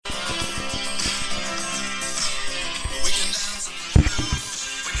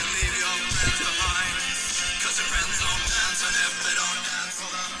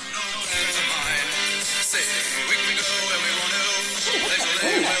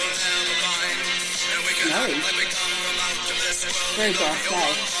chilly. Very dry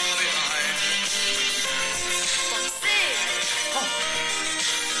day.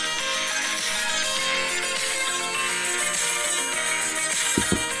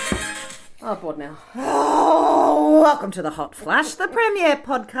 Oh, bored now. Oh, welcome to the Hot Flash, the premier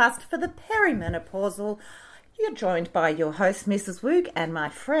podcast for the perimenopausal. You're joined by your host, Mrs. Woog, and my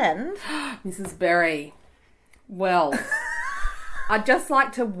friend, Mrs. Berry. Well, I'd just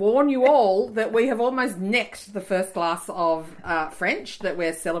like to warn you all that we have almost necked the first glass of French that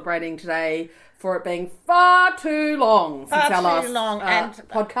we're celebrating today for it being far too long since our last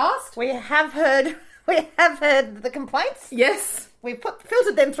podcast. We have heard the complaints. Yes. We've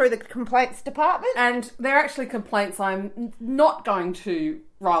filtered them through the complaints department. And they're actually complaints I'm not going to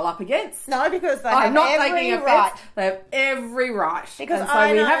rile up against. No, because they have every right. They have every right. Because and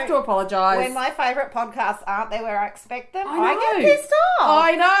so we have to apologise. When my favourite podcasts aren't there where I expect them, I get pissed off.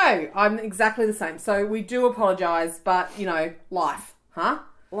 I know. I'm exactly the same. So we do apologise, but, you know, life. Huh?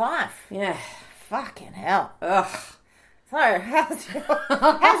 Life. Yeah. Fucking hell. Ugh. So, how's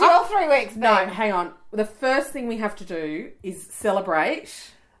your 3 weeks been? No, hang on. The first thing we have to do is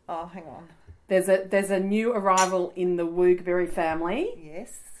celebrate. Oh, hang on. There's a new arrival in the Woogberry family.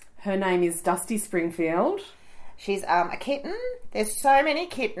 Yes. Her name is Dusty Springfield. She's a kitten. There's so many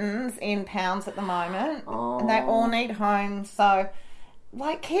kittens in pounds at the moment. Oh. And they all need homes. So,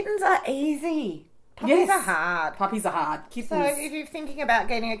 like, kittens are easy. Puppies are hard. Puppies are hard. Kittens. So if you're thinking about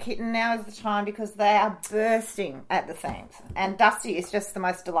getting a kitten, now is the time because they are bursting at the seams. And Dusty is just the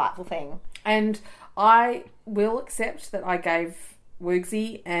most delightful thing. And I will accept that I gave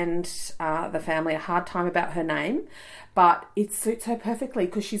Woogsy and the family a hard time about her name, but it suits her perfectly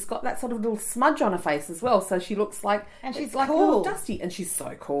because she's got that sort of little smudge on her face as well. So she looks like, and she's like cool. a little Dusty, and she's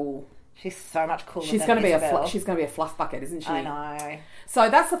so cool. She's so much cooler. She's going to be she's going to be a fluff bucket, isn't she? I know. So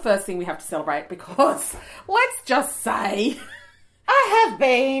that's the first thing we have to celebrate because let's just say I have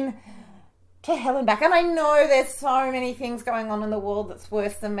been to hell and back, and I know there's so many things going on in the world that's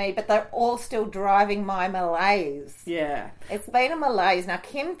worse than me, but they're all still driving my malaise. Yeah, it's been a malaise. Now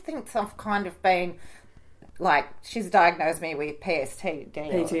Kim thinks I've kind of been like she's diagnosed me with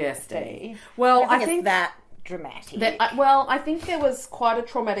PTSD. Well, I think it's that dramatic. I think there was quite a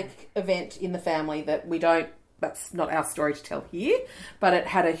traumatic event in the family that's not our story to tell here, but it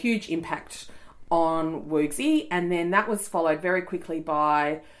had a huge impact on Woogsy, and then that was followed very quickly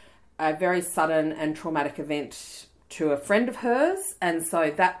by a very sudden and traumatic event to a friend of hers, and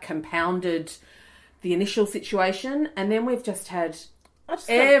so that compounded the initial situation, and then we've just had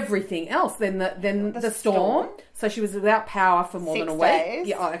everything else. Then the storm. So she was without power for more than a week. 6 days.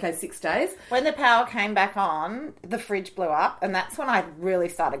 Yeah, okay, 6 days. When the power came back on, the fridge blew up, and that's when I really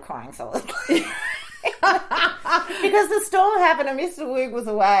started crying solidly. Because the storm happened and Mr. Woog was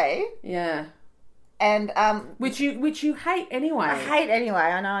away. Yeah. And which you hate anyway. I hate anyway.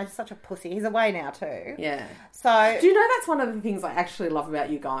 I know, he's such a pussy. He's away now too. Yeah. So do you know that's one of the things I actually love about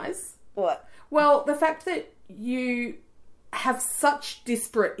you guys? What? Well, the fact that you have such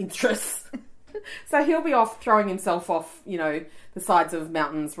disparate interests. So he'll be off throwing himself off, you know, the sides of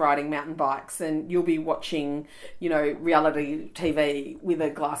mountains, riding mountain bikes, and you'll be watching, you know, reality TV with a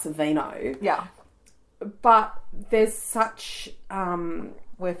glass of vino. Yeah. But there's such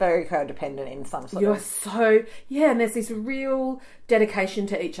we're very codependent in some sort You're so... Yeah, and there's this real dedication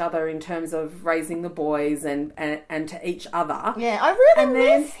to each other in terms of raising the boys and to each other. Yeah, I really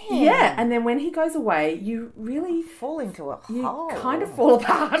miss him. Yeah, and then when he goes away, you really... fall into a hole. You kind of fall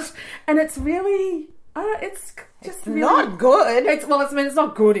apart. And it's really... it's just really... not good. It's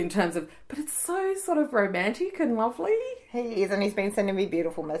not good in terms of... But it's so sort of romantic and lovely. He is, and he's been sending me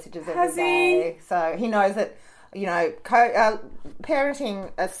beautiful messages every Has day. So he knows that... You know,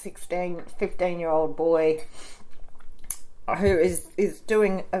 parenting a 15-year-old boy who is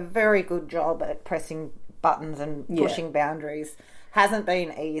doing a very good job at pressing buttons and pushing boundaries hasn't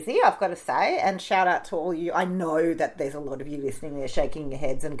been easy, I've got to say. And shout out to all you. I know that there's a lot of you listening there shaking your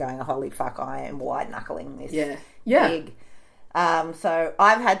heads and going, holy fuck, I am white-knuckling this gig. So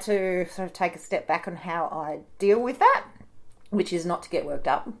I've had to sort of take a step back on how I deal with that, which is not to get worked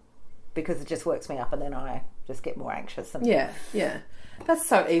up, because it just works me up and then I just get more anxious. And yeah. That's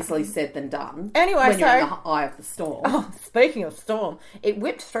so easily said than done. Anyway, when you're in the eye of the storm. Oh, speaking of storm, it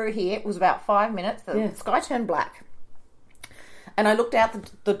whipped through here. It was about 5 minutes. The sky turned black. And I looked out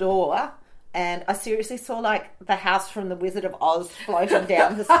the door and I seriously saw like the house from the Wizard of Oz floating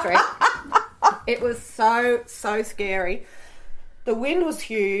down the street. It was so scary. The wind was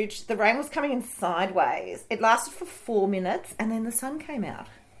huge. The rain was coming in sideways. It lasted for 4 minutes and then the sun came out.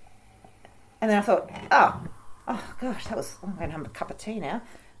 And then I thought, oh gosh, I'm going to have a cup of tea now.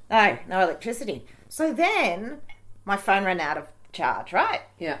 No electricity. So then my phone ran out of charge, right?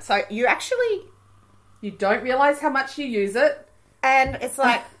 Yeah. So you don't realise how much you use it. and it's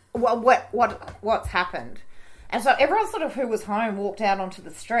like, well, what's happened? And so everyone sort of who was home walked out onto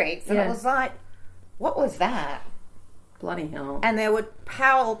the streets, and it was like, what was that? Bloody hell. And there were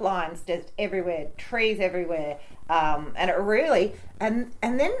power lines just everywhere, trees everywhere. And it really, and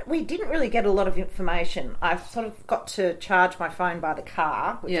then we didn't really get a lot of information. I sort of got to charge my phone by the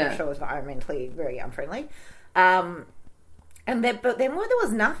car, which I'm sure was environmentally very unfriendly. But then there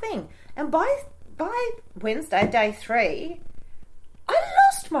was nothing. And by Wednesday, day 3, I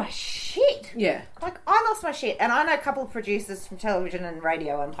lost my shit. Yeah. Like, I lost my shit. And I know a couple of producers from television and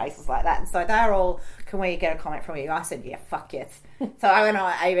radio and places like that. And so they're all, can we get a comment from you? I said, yeah, fuck yes. So I went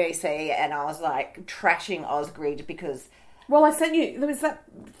on ABC and I was like trashing Ozgrid because... Well, I sent you, there was that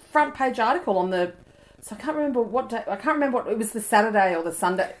front page article on the... So I can't remember what day, it was the Saturday or the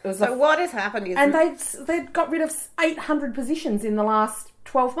Sunday. It was what has happened is... And they'd got rid of 800 positions in the last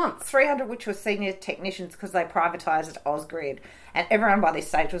 12 months. 300 which were senior technicians because they privatised Ozgrid. And everyone by this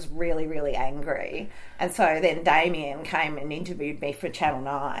stage was really, really angry. And so then Damien came and interviewed me for Channel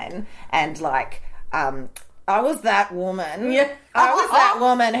 9. And, like, I was that woman. Yeah. I was that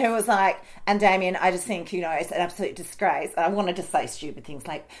woman who was like, and Damien, I just think, it's an absolute disgrace. And I wanted to say stupid things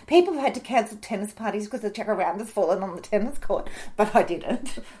like, people have had to cancel tennis parties because the check-around has fallen on the tennis court. But I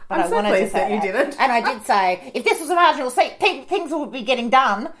didn't. But I'm so pleased that you didn't. And I did say, if this was a marginal seat, things would be getting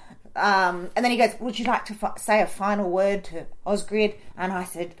done. And then he goes, would you like to say a final word to Ozgrid? And I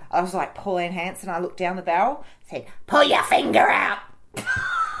said, I was like Pauline Hanson. I looked down the barrel, said, pull your finger out.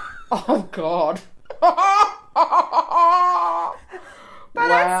 Oh, God. By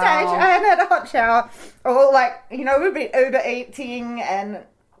that stage, I hadn't had a hot shower. Or like, we've been Uber eating and...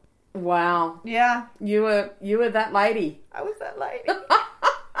 Wow. Yeah. You were that lady. I was that lady.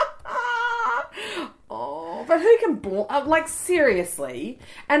 Oh, but who can like, seriously?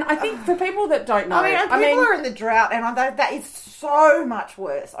 And I think for people that don't know... People are in the drought, and that is so much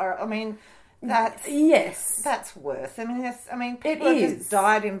worse. That's worse. People have just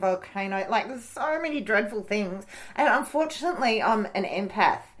died in volcano. Like, there's so many dreadful things. And unfortunately, I'm an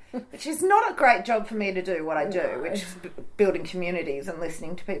empath, which is not a great job for me to do what I do, which is building communities and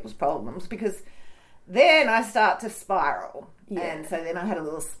listening to people's problems, because then I start to spiral. Yeah. And so then I had a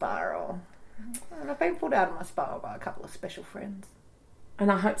little spiral. And I've been pulled out of my spiral by a couple of special friends.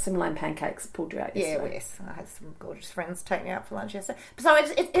 And I hope some lamb pancakes pulled you out yesterday. Yeah, yes. I had some gorgeous friends take me out for lunch yesterday. So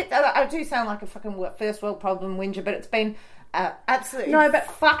I do sound like a fucking first world problem whinger, but it's been absolutely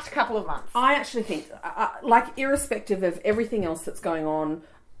fucked couple of months. I actually think, like, irrespective of everything else that's going on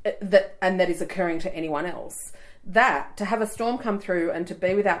that is occurring to anyone else, that to have a storm come through and to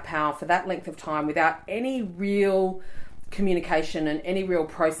be without power for that length of time without any real communication and any real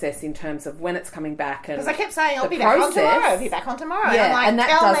process in terms of when it's coming back, and because I kept saying I'll be back on tomorrow. I'll be back on tomorrow. Yeah, like, and that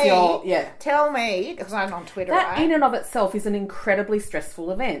tell me, because I'm on Twitter. That in and of itself is an incredibly stressful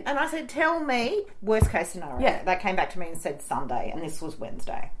event. And I said, tell me worst case scenario. Yeah, they came back to me and said Sunday, and this was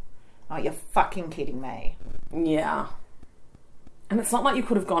Wednesday. Oh, you're fucking kidding me. Yeah. And it's not like you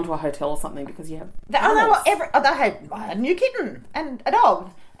could have gone to a hotel or something because you have. They had a new kitten and a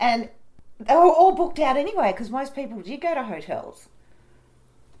dog, and they were all booked out anyway because most people did go to hotels.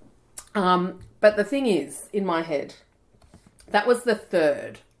 But the thing is, in my head, that was the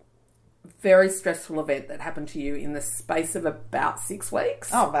third very stressful event that happened to you in the space of about 6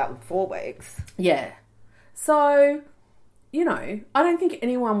 weeks. Oh, about 4 weeks. Yeah. So, I don't think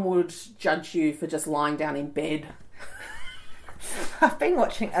anyone would judge you for just lying down in bed. I've been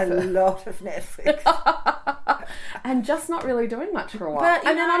watching a lot of Netflix. And just not really doing much for a while. But,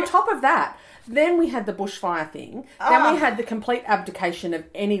 then on top of that, then we had the bushfire thing. Then we had the complete abdication of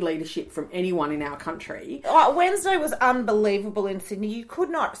any leadership from anyone in our country. Wednesday was unbelievable in Sydney. You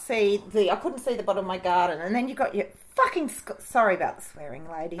could not see I couldn't see the bottom of my garden. And then you got your fucking, sorry about the swearing,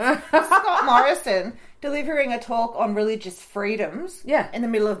 ladies. Scott Morrison delivering a talk on religious freedoms. Yeah. In the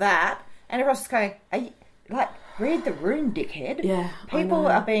middle of that. And everyone's just going, are you, like, read the room, dickhead. Yeah, people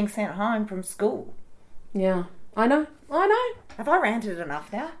are being sent home from school. Yeah, I know. Have I ranted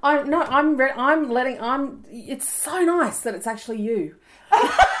enough now? It's so nice that it's actually you.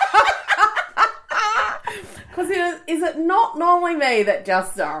 Because is it not normally me that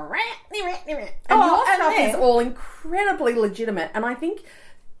just rant? And your stuff is all incredibly legitimate. And I think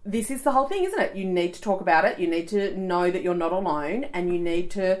this is the whole thing, isn't it? You need to talk about it. You need to know that you're not alone, and you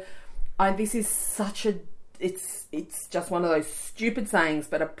need to. This is such a it's just one of those stupid sayings,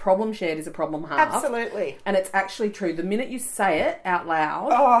 but a problem shared is a problem halved. Absolutely. And it's actually true. The minute you say it out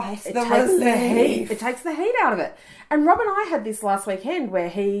loud, it takes the heat out of it. And Rob and I had this last weekend where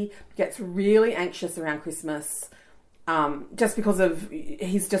he gets really anxious around Christmas, just because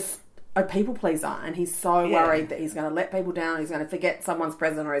he's just a people pleaser, and he's so worried that he's going to let people down, he's going to forget someone's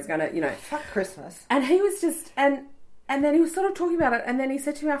present, or he's going to, fuck Christmas. And he was just, and then he was sort of talking about it, and then he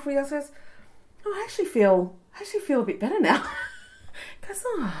said to me after he goes, "Oh, I actually feel a bit better now." He goes,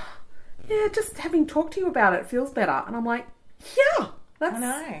 "Oh, yeah, just having talked to you about it feels better." And I'm like, "Yeah, I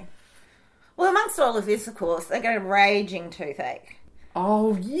know." Well, amongst all of this, of course, they got a raging toothache.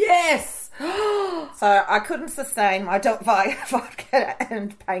 Oh, yes! So I couldn't sustain my vodka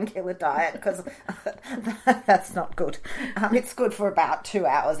and painkiller diet because that's not good. It's good for about 2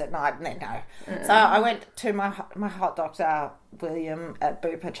 hours at night and then no. So I went to my hot doctor, William, at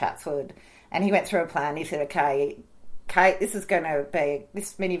Bupa Chatswood, and he went through a plan. He said, "Okay, Kate, this is going to be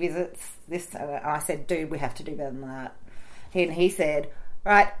this many visits." And I said, "Dude, we have to do better than that." And he said,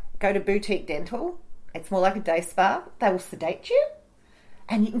 "Right, go to Boutique Dental. It's more like a day spa. They will sedate you.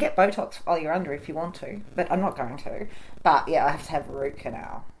 And you can get Botox while you're under if you want to, but I'm not going to. But yeah, I have to have a root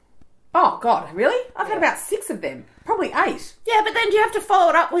canal." Oh, God, really? I've had about 6 of them. Probably 8. Yeah, but then do you have to follow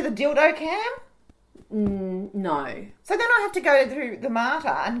it up with a dildo cam? No. So then I have to go through the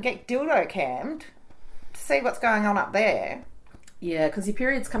Marta and get dildo cammed to see what's going on up there. Yeah, because your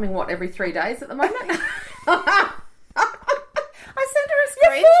period's coming, every 3 days at the moment? I sent her a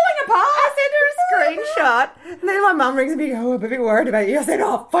screenshot. You're falling apart. I sent her a screenshot. And then my mum rings me, "Oh, I'm a bit worried about you." I said,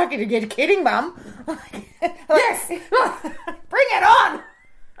 "Oh, fuck it, you're kidding, Mum." Yes. Bring it on.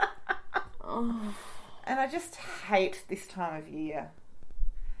 And I just hate this time of year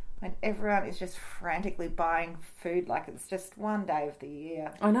when everyone is just frantically buying food like it's just one day of the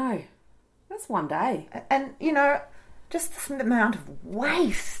year. I know. That's one day. And, just the amount of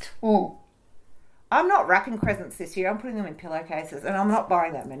waste. Mm. I'm not wrapping presents this year. I'm putting them in pillowcases, and I'm not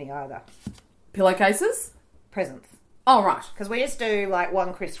buying that many either. Pillowcases? Presents. Oh, right. Because we just do like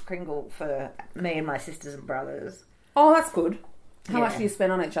one Kris Kringle for me and my sisters and brothers. Oh, that's good. How much do you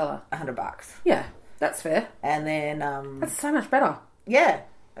spend on each other? $100. Yeah, that's fair. And then... that's so much better. Yeah.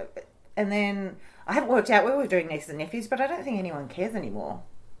 And then I haven't worked out where we're doing nieces and nephews, but I don't think anyone cares anymore.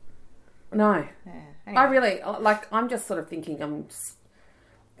 No. Yeah. Anyway. I really... I'm just sort of thinking I'm just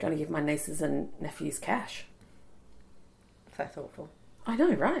going to give my nieces and nephews cash. So thoughtful. I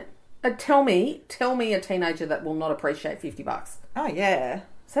know, right? Tell me a teenager that will not appreciate $50. Oh, yeah.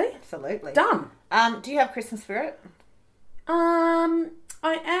 See? Absolutely. Done. Do you have Christmas spirit? I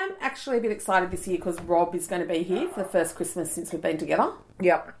am actually a bit excited this year because Rob is going to be here for the first Christmas since we've been together.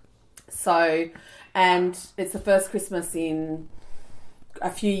 Yep. So, and it's the first Christmas in a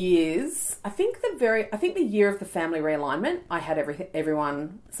few years. I think the year of the family realignment, I had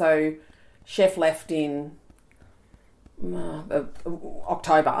everyone. So, Chef left in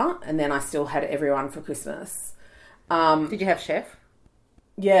October, and then I still had everyone for Christmas. Did you have Chef?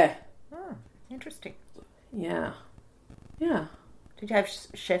 Yeah. Oh, interesting. Yeah. Yeah. Did you have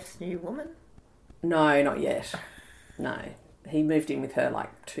Chef's new woman? No, not yet. No. He moved in with her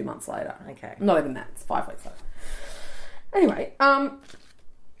 2 months later. Okay. Not even that. It's 5 weeks later. Anyway,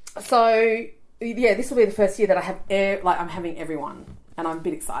 so yeah, this will be the first year that I have I'm having everyone, and I'm a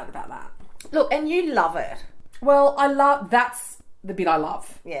bit excited about that. Look, and you love it. Well, that's the bit I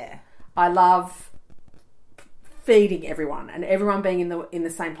love. Yeah. I love feeding everyone and everyone being in the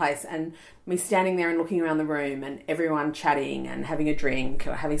same place, and me standing there and looking around the room and everyone chatting and having a drink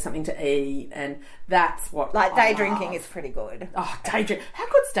or having something to eat, and that's what day drinking is pretty good. Oh, day drink! How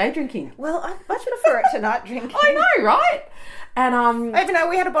good's day drinking? Well, I much prefer it to night drinking. I know, right? And even though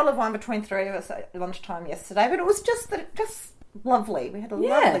we had a bottle of wine between 3 of us at lunchtime yesterday, but it was just lovely. We had a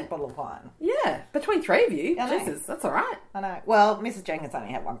lovely bottle of wine. Yeah, between 3 of you. Jesus, that's all right. I know. Well, Mrs. Jenkins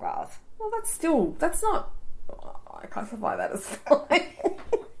only had 1 glass. Well, that's not... I classify that as fine.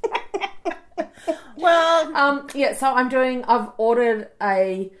 Well... yeah, so I've ordered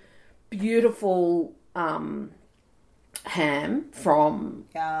a beautiful ham from...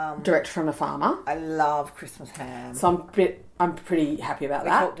 direct from a farmer. I lam Christmas ham. So I'm pretty happy about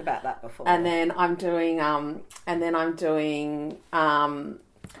that. We talked about that before. And then I'm doing what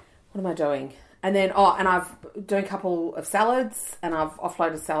am I doing? And then and I've doing a couple of salads, and I've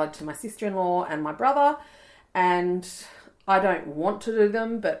offloaded salad to my sister-in-law and my brother, and I don't want to do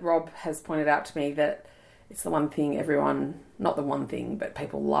them, but Rob has pointed out to me that it's the one thing not the one thing, but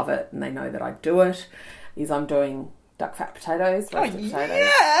people love it and they know that I do it, is I'm doing duck fat potatoes, roasted potatoes.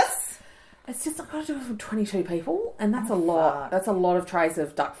 Yes! It's just, I've got to do it for 22 people, and that's a lot. That's a lot of trays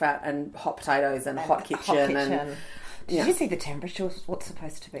of duck fat and hot potatoes and hot kitchen. And Did you see the temperature? What's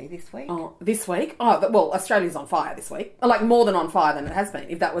supposed to be this week? Oh, this week? Oh, well, Australia's on fire this week. Like, more than on fire than it has been,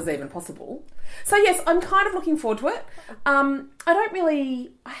 if that was even possible. So, yes, I'm kind of looking forward to it. I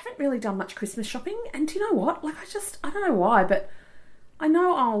haven't really done much Christmas shopping. And do you know what? Like, I don't know why, but I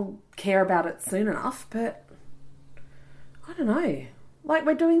know I'll care about it soon enough, but I don't know. Like,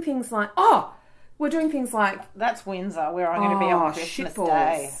 we're doing things like... That's Windsor, where I'm going to be on Christmas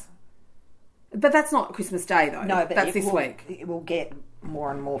Day. But that's not Christmas Day, though. No, but that's this week. It will get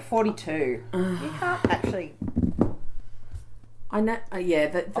more and more. 42. You can't actually... I know,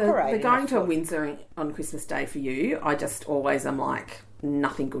 the going to Windsor on Christmas Day for you, I just always am like,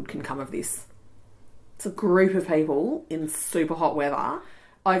 nothing good can come of this. It's a group of people in super hot weather,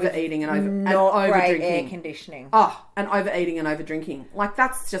 overeating and over drinking. Air conditioning. Oh, and overeating and over drinking. Like,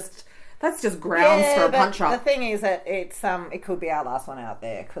 that's just grounds for a punch up. The thing is that it could be our last one out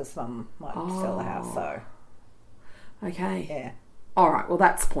there because Mum might sell the house. So, okay, yeah. All right. Well,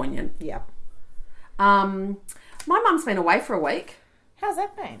 that's poignant. Yeah. My mum's been away for a week. How's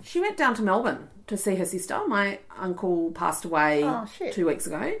that been? She went down to Melbourne to see her sister. My uncle passed away 2 weeks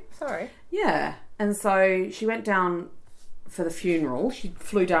ago. Sorry. Yeah, and so she went down for the funeral. She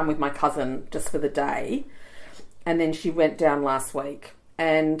flew down with my cousin just for the day, and then she went down last week.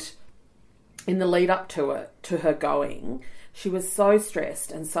 And in the lead up to her going, she was so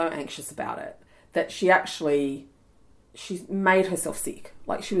stressed and so anxious about it that she made herself sick.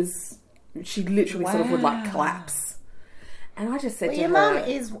 Like, she literally sort of would like collapse. And I just said to her... Your mum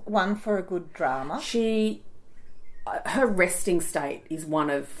is one for a good drama. Her resting state is one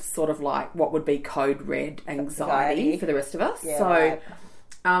of sort of like what would be code red anxiety for the rest of us. Yeah, so, right.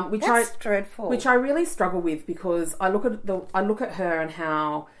 That's dreadful. Which I really struggle with because I look at her and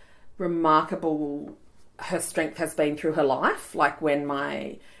how remarkable her strength has been through her life. Like when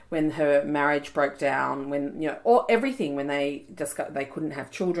her marriage broke down, when everything, when they couldn't have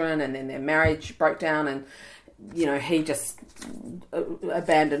children, and then their marriage broke down, and he just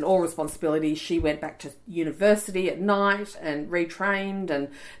abandoned all responsibility. She went back to university at night and retrained, and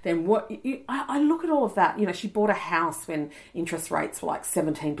then I look at all of that. She bought a house when interest rates were like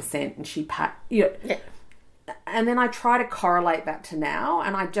 17%, and she paid. Yeah. And then I try to correlate that to now,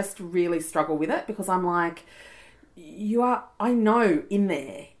 and I just really struggle with it because I'm like, I know in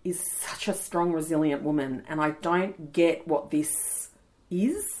there is such a strong, resilient woman, and I don't get what this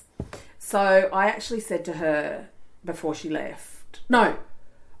is. So I actually said to her before she left, no,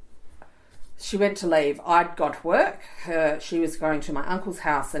 she went to leave. I'd gone to work. She was going to my uncle's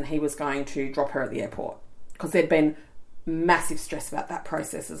house, and he was going to drop her at the airport because there'd been massive stress about that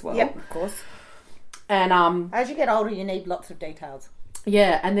process as well. Yep, of course. And as you get older, you need lots of details.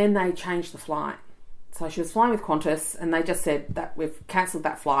 Yeah, and then they changed the flight. So she was flying with Qantas, and they just said that we've cancelled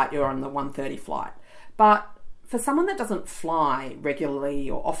that flight. You're on the 1:30 flight. But for someone that doesn't fly regularly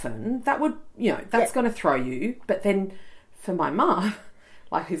or often, that would, that's going to throw you. But then for my mum,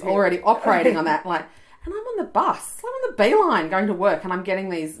 like, who's already operating on that, like, and I'm on the bus, I'm on the beeline going to work, and I'm getting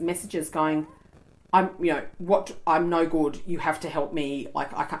these messages going, I'm no good. You have to help me.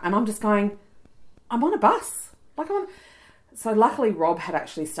 Like, I can't. And I'm just going, I'm on a bus. So luckily Rob had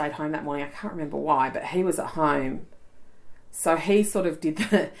actually stayed home that morning. I can't remember why, but he was at home. So he sort of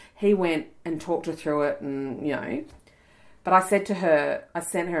he went and talked her through it, and, but I said to her, I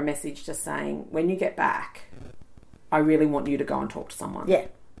sent her a message just saying, when you get back, I really want you to go and talk to someone. Yeah.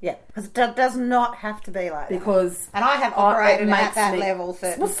 Yeah, because it does not have to be like that. Because... And I have operated at that level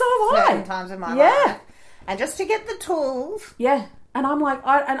certain times in my life. And just to get the tools... Yeah. And I'm like,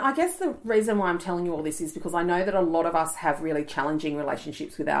 I guess the reason why I'm telling you all this is because I know that a lot of us have really challenging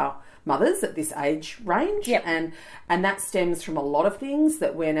relationships with our mothers at this age range. Yep. And that stems from a lot of things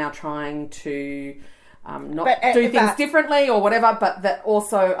that we're now trying to do things differently or whatever, but that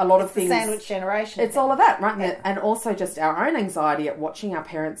also a lot of things... the sandwich generation. It's all of that, right? Yeah. And also just our own anxiety at watching our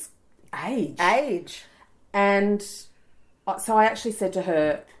parents age. And so I actually said to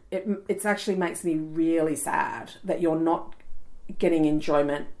her, it actually makes me really sad that you're not getting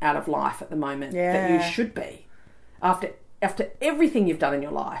enjoyment out of life at the moment that you should be. After everything you've done in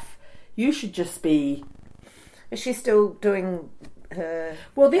your life, you should just be... Is she still doing her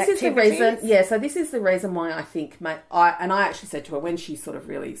this activities? Is the reason. Yeah, so this is the reason why I think... I actually said to her when she sort of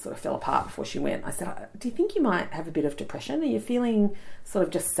really sort of fell apart before she went, I said, do you think you might have a bit of depression? Are you feeling sort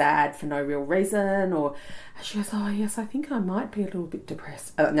of just sad for no real reason? Or she goes, oh, yes, I think I might be a little bit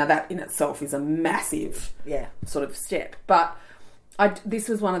depressed. Now, that in itself is a massive sort of step. But... this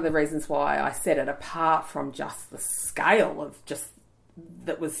was one of the reasons why I said it, apart from just the scale of just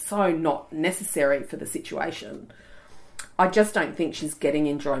that was so not necessary for the situation. I just don't think she's getting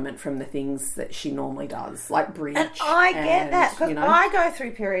enjoyment from the things that she normally does, like bridge. And I get that, because I go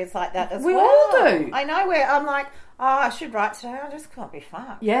through periods like that as well. We all do. I know, where I'm like, I should write today, I just can't be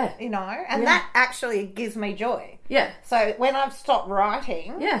fucked. Yeah. And that actually gives me joy. Yeah. So when I've stopped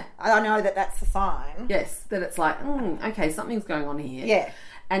writing, I know that that's a sign. Yes, that it's like, okay, something's going on here. Yeah.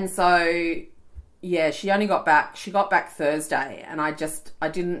 And so, she only got back, Thursday, and I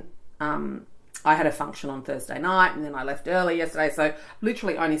didn't, I had a function on Thursday night, and then I left early yesterday, so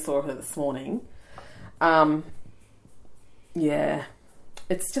literally only saw her this morning.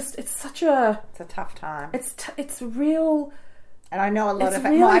 It's such a... It's a tough time. It's real... And I know a lot of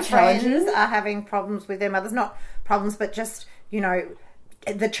really my friends are having problems with their mothers. Not problems, but just,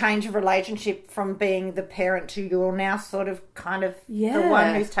 the change of relationship from being the parent to you're now sort of kind of the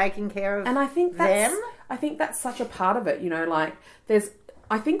one who's taking care of them. And I think that's such a part of it,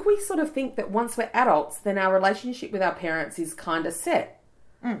 I think we sort of think that once we're adults, then our relationship with our parents is kind of set.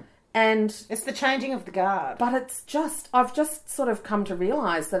 Mm. And it's the changing of the guard. But I've just sort of come to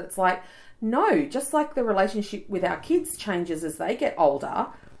realise that it's like, no, just like the relationship with our kids changes as they get older,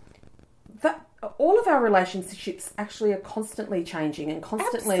 that all of our relationships actually are constantly changing and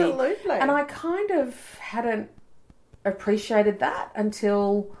constantly... Absolutely. And I kind of hadn't appreciated that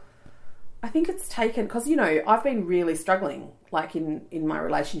until... I think it's taken... Because, I've been really struggling, like, in my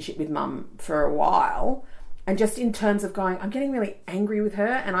relationship with Mum for a while. And just in terms of going, I'm getting really angry with her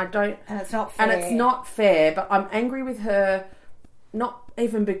and I don't... And it's not fair. And it's not fair, but I'm angry with her not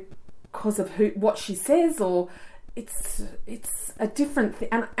even because of what she says, or it's a different thing.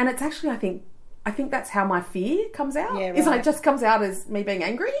 And it's actually, I think that's how my fear comes out. Yeah, right. Is it just comes out as me being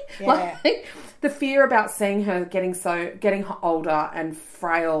angry. Yeah. Like the fear about seeing her getting older and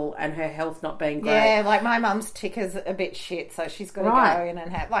frail and her health not being great. Yeah, like my mum's ticker's a bit shit, so she's got to go in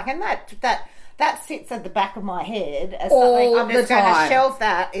and have and that sits at the back of my head as something I'm just going to shelve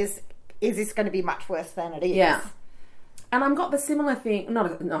that. Is this going to be much worse than it is? Yeah. And I've got the similar thing.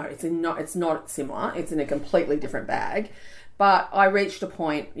 It's not similar. It's in a completely different bag. But I reached a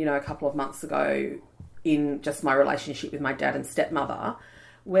point, a couple of months ago in just my relationship with my dad and stepmother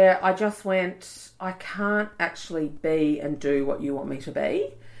where I just went, I can't actually be and do what you want me to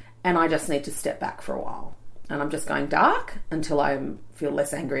be. And I just need to step back for a while. And I'm just going dark until I feel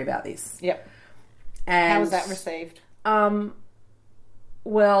less angry about this. Yep. And how was that received?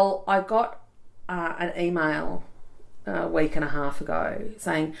 Well, I got an email a week and a half ago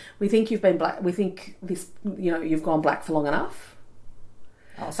saying, we think you've been black. We think this, you've gone black for long enough.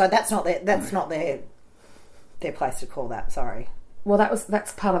 Oh, so that's not their place to call that. Sorry. Well,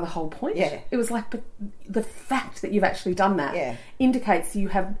 that's part of the whole point. Yeah. It was like, but the fact that you've actually done that indicates you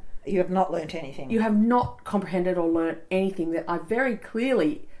have not learnt anything. You have not comprehended or learnt anything that I very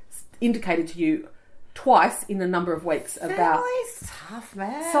clearly indicated to you twice in a number of weeks about. Family's tough,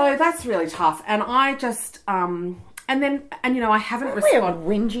 man. So that's really tough, and I just I haven't responded.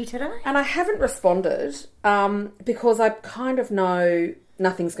 Whingy today, and I haven't responded because I kind of know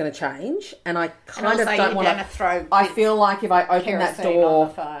nothing's going to change, and I kind of don't want to throw. I feel like if I open that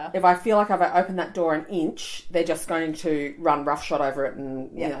door, an inch, they're just going to run roughshod over it,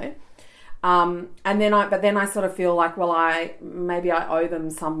 and and then I sort of feel like, well, I owe them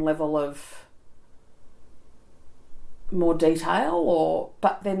some level of more detail,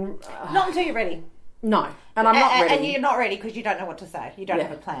 but then not until you're ready. No, and I'm not ready. And you're not ready because you don't know what to say. You don't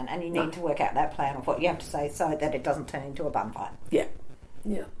have a plan, and you need to work out that plan of what you have to say so that it doesn't turn into a bun fight. Yeah.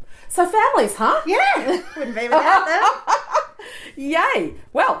 So families, huh? Yeah, wouldn't be without them. Yay!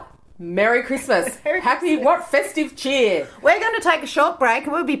 Well, Merry Christmas. Happy, what festive cheer. We're going to take a short break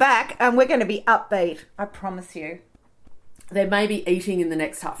and we'll be back and we're going to be upbeat. I promise you. There may be eating in the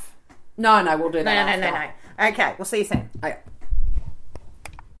next half. No, we'll do that No. Okay, we'll see you soon. Okay.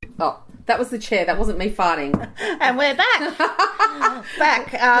 Oh, that was the chair. That wasn't me farting. And we're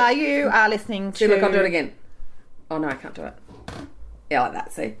back. You are listening to... See, look, I'll do it again. Oh, no, I can't do it. Yeah, like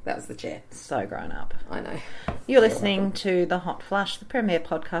that. See, that was the chair. So grown up. I know. You're listening to The Hot Flush, the premier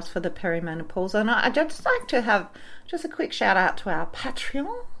podcast for the perimenopausal. And I'd just like to have just a quick shout out to our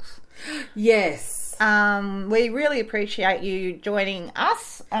Patreons. Yes. We really appreciate you joining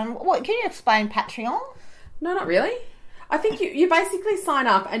us. Can you explain Patreon? No, not really. I think you basically sign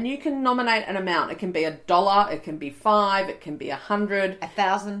up and you can nominate an amount. It can be $1, it can be $5, it can be 100,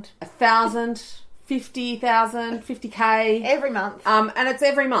 1,000, 50,000, 50K every month. And it's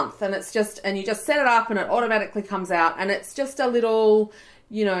every month, and it's just, and you just set it up and it automatically comes out, and it's just a little,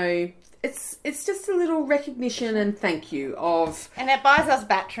 it's just a little recognition and thank you of. And it buys us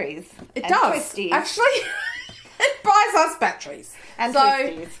batteries. It does twisties. actually. It buys buys us batteries. And so,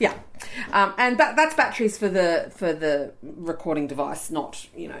 twisties. yeah. And that's batteries for the recording device, not,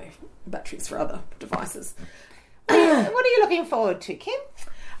 batteries for other devices. What are you looking forward to, Kim?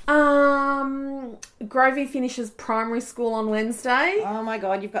 Grovey finishes primary school on Wednesday. Oh my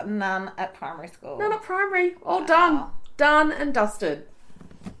God, you've got none at primary school. None at primary. All done. Done and dusted.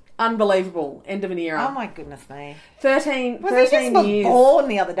 Unbelievable. End of an era. Oh my goodness me. 13 he just was years. born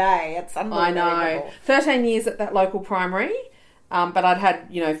the other day. It's unbelievable. I know. 13 years at that local primary. But I'd had,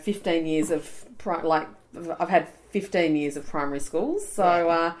 15 years of, I've had 15 years of primary schools.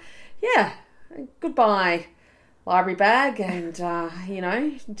 So, goodbye library bag and,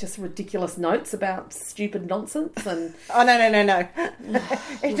 just ridiculous notes about stupid nonsense. And Oh, no.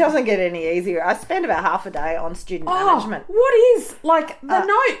 It doesn't get any easier. I spend about half a day on student management. What is, the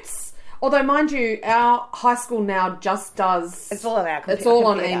notes? Although, mind you, our high school now just does... It's all on our computer. It's all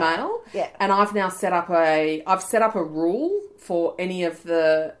on email. Yeah. And I've now set up a rule for any of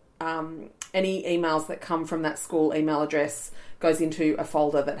the... any emails that come from that school email address goes into a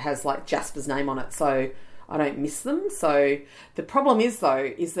folder that has, Jasper's name on it, so I don't miss them. So the problem is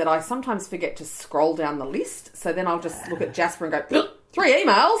that I sometimes forget to scroll down the list, so then I'll just look at Jasper and go, 3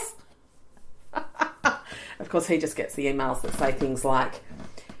 emails! Of course, he just gets the emails that say things like,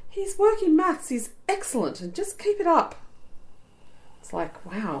 his work in maths is excellent and just keep it up. It's like,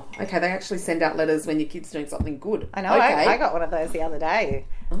 wow. Okay, they actually send out letters when your kid's doing something good. I know. Okay. I got one of those the other day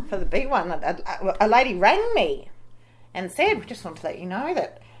for the big one. A lady rang me and said, we just want to let you know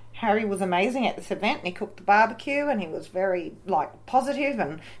that Harry was amazing at this event and he cooked the barbecue and he was very, positive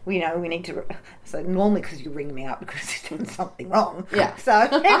and we need to... So normally because you ring me up because he's doing something wrong. Yeah. So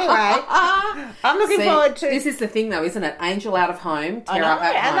anyway, I'm looking forward to... This is the thing though, isn't it? Angel out of home, Tara at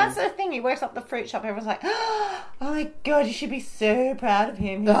home. And that's the thing. He works up the fruit shop. Everyone's like, oh my God, you should be so proud of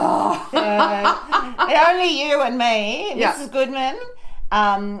him. Only you and me, Mrs. Goodman,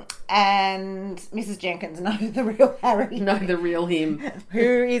 and Mrs. Jenkins know the real Harry. Know the real him. Who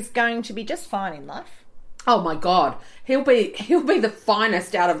is going to be just fine in life. Oh my God. He'll be the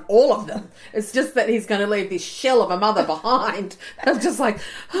finest out of all of them. It's just that he's going to leave this shell of a mother behind. I'm just like...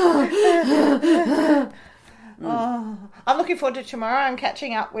 Oh, I'm looking forward to tomorrow. I'm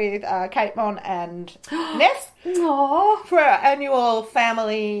catching up with Kate Mon and Ness for our annual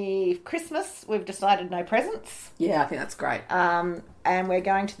family Christmas. We've decided no presents. Yeah, I think that's great. And we're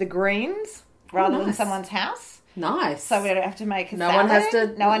going to the Greens rather than someone's house. Nice. So we don't have to make a No salad. one has to...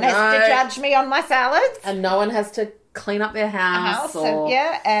 No one has to judge me on my salads. And no one has to clean up their house.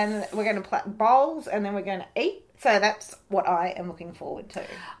 And we're going to play bowls and then we're going to eat. So that's what I am looking forward to.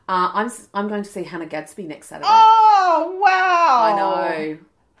 I'm going to see Hannah Gadsby next Saturday. Oh, wow. I know.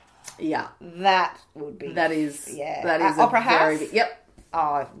 Yeah. That would be... That is Opera House? Big, yep.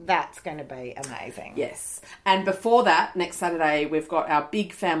 Oh, that's going to be amazing. Yes. And before that, next Saturday, we've got our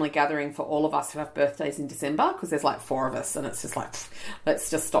big family gathering for all of us who have birthdays in December, because there's 4 of us, and it's just let's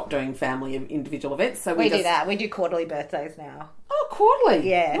just stop doing family individual events. So we do that. We do quarterly birthdays now. Oh, quarterly?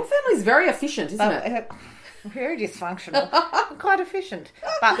 Yeah. Your family's very efficient, isn't it? Very dysfunctional. Quite efficient.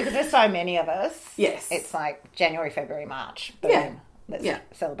 But because there's so many of us, yes, it's January, February, March. Boom. Let's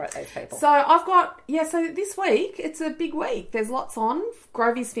celebrate those people. So I've got, so this week, it's a big week. There's lots on.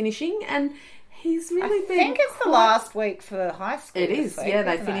 Grovey's finishing and he's really been... I think it's the last week for high school. It is, week,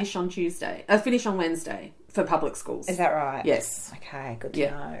 they finish on Tuesday. Finish on Wednesday for public schools. Is that right? Yes. Okay, good to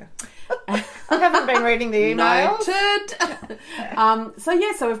know. I haven't been reading the emails.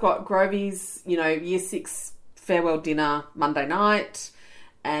 Noted. So we've got Grovey's, Year 6 farewell dinner Monday night,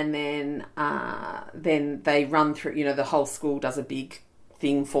 and then they run through, the whole school does a big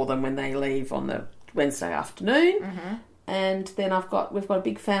thing for them when they leave on the Wednesday afternoon. Mm-hmm. And then we've got a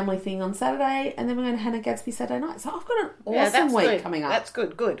big family thing on Saturday, and then we're going to Hannah Gadsby Saturday night. So I've got an awesome week coming up. That's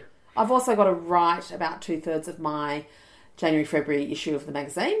good. I've also got to write about 2/3 of my January, February issue of the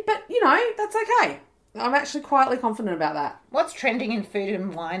magazine, but, that's okay. I'm actually quietly confident about that. What's trending in food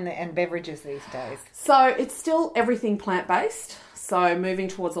and wine and beverages these days? So it's still everything plant-based. So moving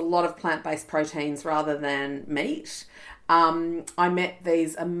towards a lot of plant-based proteins rather than meat. I met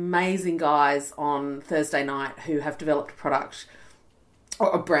these amazing guys on Thursday night who have developed a product,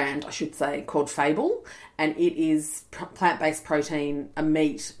 or a brand, I should say, called Fable. And it is plant-based protein, a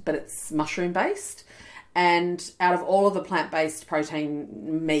meat, but it's mushroom-based. And out of all of the plant-based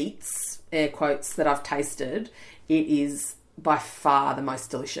protein meats, air quotes, that I've tasted, it is by far the most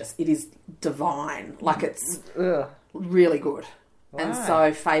delicious. It is divine. It's really good. Wow. And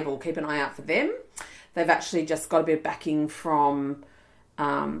so Fable, keep an eye out for them. They've actually just got a bit of backing from,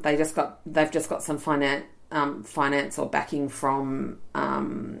 they've just got some finance or backing from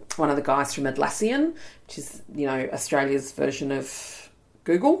one of the guys from Atlassian, which is, Australia's version of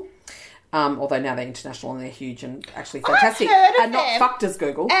Google. Although now they're international and they're huge and actually fantastic. I've heard of and not them. fucked as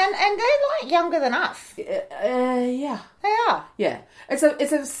Google. And they're younger than us. Yeah. They are. Yeah. It's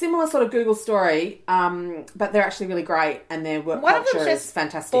a similar sort of Google story, but they're actually really great and their work culture is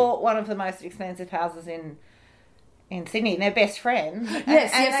fantastic. Bought one of the most expensive houses in Sydney, and they're best friends.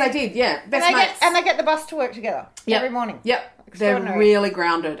 Yes, they did, yeah. Best mates. And they get the bus to work together every morning. Yep. They're really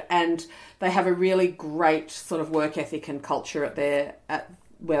grounded and they have a really great sort of work ethic and culture at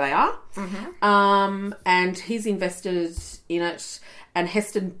where they are. Mm-hmm. And he's invested in it, and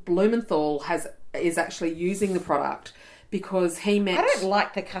Heston Blumenthal is actually using the product because he met... I don't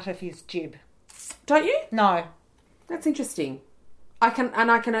like the cut of his jib. Don't you? No. That's interesting. I can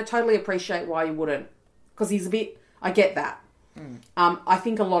totally appreciate why you wouldn't, because he's a bit... I get that. I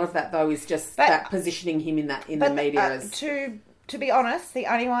think a lot of that though is just that positioning him in the media as... To be honest, the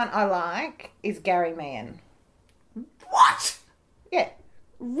only one I like is Gary Mann. What? Yeah.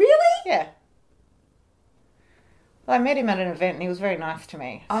 Really? Yeah. Well, I met him at an event and he was very nice to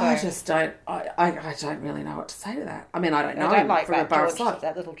me. So. I just don't... I don't really know what to say to that. I mean, I don't know. I don't like from a bar of sight.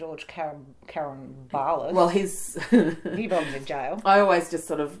 that little George Karen Barless. Well, he's... he belongs in jail. I always just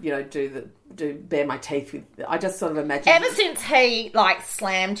sort of, bare my teeth with... I just sort of imagine... Ever since he,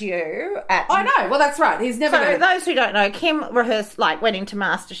 slammed you at... I know. Well, that's right. He's never... So, those who don't know, Kim rehearsed, went into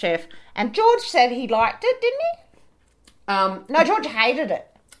MasterChef, and George said he liked it, didn't he? No, George hated it.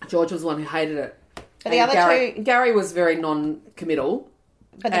 George was the one who hated it. But the other two... Gary was very non-committal.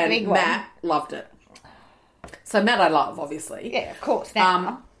 But the big one... Matt loved it. So Matt I love, obviously. Yeah, of course.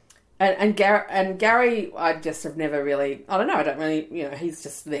 Now. And Gary, I just have never really... I don't know. I don't really... he's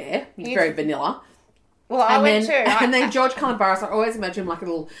just there. He's very vanilla. Well, I went too. And then George Barris, I always imagine him like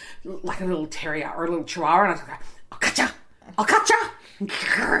a little terrier or a little chihuahua. And I was like, I'll cut ya! I'll cut ya!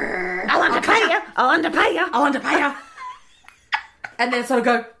 I'll underpay you! I'll underpay you! I'll underpay you! And then sort of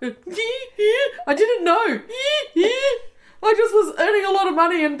go, I didn't know. I just was earning a lot of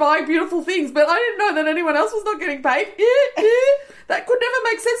money and buying beautiful things, but I didn't know that anyone else was not getting paid. That could never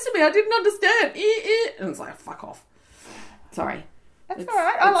make sense to me. I didn't understand. And it's like, fuck off. Sorry. That's all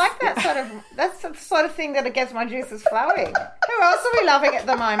right. I like that sort of... That's the sort of thing that gets my juices flowing. Who else are we loving at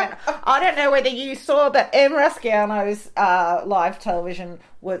the moment? I don't know whether you saw, but Em Rasciano's live television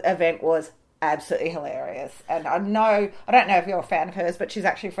event was absolutely hilarious. And I don't know if you're a fan of hers, but she's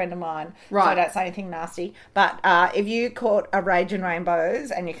actually a friend of mine. Right. So I don't say anything nasty. But if you caught A Rage and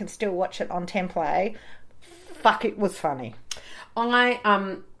Rainbows and you can still watch it on Templay, fuck, it was funny. I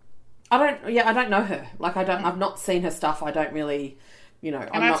don't know her. I've not seen her stuff. I don't really,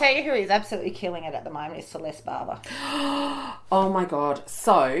 I'll tell you who is absolutely killing it at the moment is Celeste Barber. Oh my God.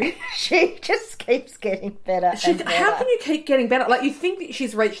 So she just keeps getting better and better. How can you keep getting better? You think that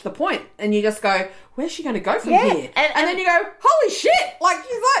she's reached the point and you just go, where's she going to go from here? And then you go, holy shit.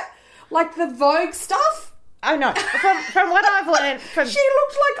 She's like the Vogue stuff. Oh no! From what I've learned, she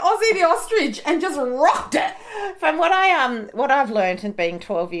looked like Ozzy the Ostrich and just rocked it. From what I've learned in being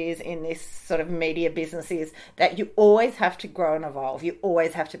 12 years in this sort of media business is that you always have to grow and evolve. You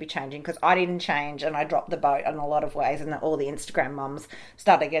always have to be changing, because I didn't change and I dropped the boat in a lot of ways, and all the Instagram mums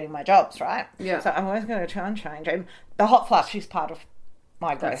started getting my jobs, right? Yeah. So I'm always going to try and change. And the hot flush is part of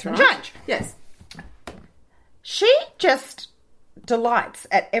my growth and change. Yes. She just delights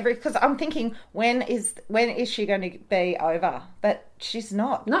at every, because I'm thinking, when is she going to be over? But she's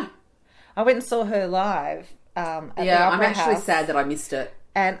not. No. I went and saw her live at the Opera I'm actually House, sad that I missed it.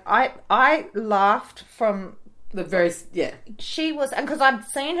 and I laughed from the very she was, and because I'd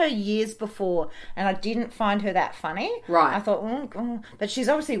seen her years before and I didn't find her that funny. Right. I thought, but she's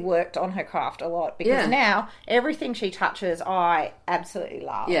obviously worked on her craft a lot, because now everything she touches I absolutely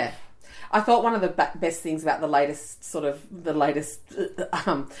love. Yeah. I thought one of the best things about the latest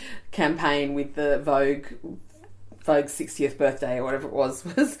campaign with the Vogue's 60th birthday or whatever it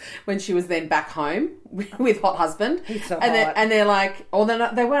was when she was then back home with Hot Husband. He's so and hot. They're like, oh,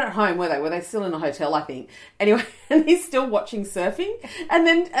 they weren't at home, were they? Were they still in a hotel, I think? Anyway, and he's still watching surfing, and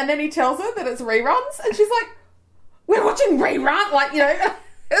then he tells her that it's reruns, and she's like, we're watching rerun,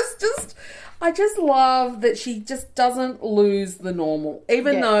 it's just. I just love that she just doesn't lose the normal,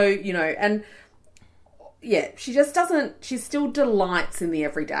 even though, and she just doesn't, she still delights in the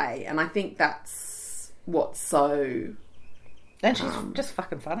everyday. And I think that's what's so... And she's just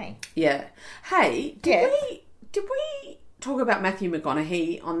fucking funny. Yeah. Hey, did we talk about Matthew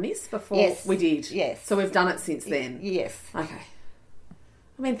McConaughey on this before? Yes. We did. Yes. So we've done it since then. Yes. Okay.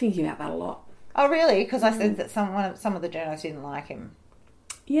 I've been thinking about that a lot. Oh, really? Because I said that some of the journalists didn't like him.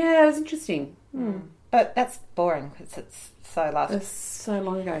 Yeah, it was interesting. But that's boring because it's so last. It's so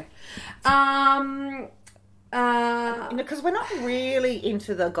long ago. Because we're not really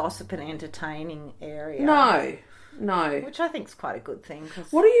into the gossip and entertaining area. No. Which I think is quite a good thing.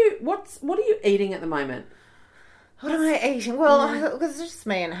 Cause What are you eating at the moment? what am I eating? Well, because it's just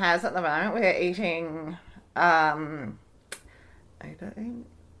me and Haz at the moment. We're eating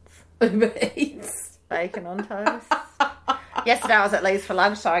Uber Eats. bacon on toast. Yesterday I was at Lee's for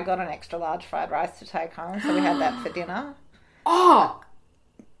lunch, so I got an extra large fried rice to take home. So we had that for dinner. Oh,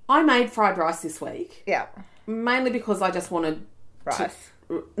 I made fried rice this week. Yeah. Mainly because I just wanted Rice.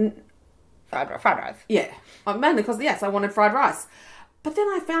 Fried rice. Yeah. Mainly because, yes, I wanted fried rice. But then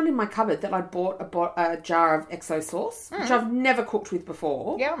I found in my cupboard that I'd bought a jar of XO sauce, which I've never cooked with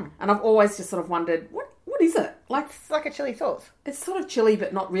before. Yum. And I've always just sort of wondered, what is it? Like, It's like a chili sauce. it's sort of chili,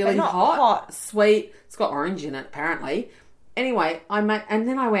 but not really But not hot. hot. Sweet. It's got orange in it, apparently. Anyway, and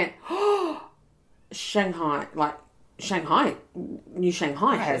then I went, oh, New Shanghai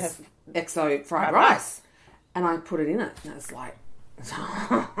has XO fried rice. And I put it in it, and it's like, it was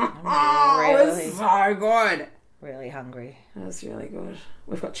so good. Really hungry. It was really good.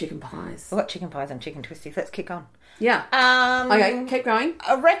 We've got chicken pies. We've got chicken pies and chicken twisties. Let's kick on. Yeah. Okay, keep going.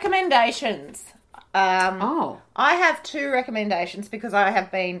 Recommendations. I I have 2 recommendations because I have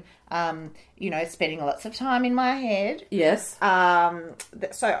been, spending lots of time in my head. Yes. So on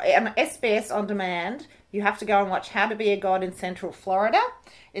SBS On Demand, you have to go and watch How to Be a God in Central Florida.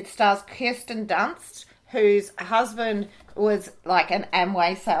 It stars Kirsten Dunst, whose husband was like an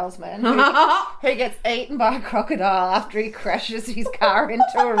Amway salesman who gets eaten by a crocodile after he crashes his car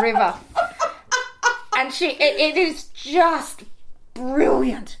into a river. And it is just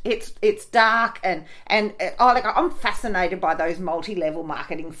brilliant. It's dark and I'm fascinated by those multi-level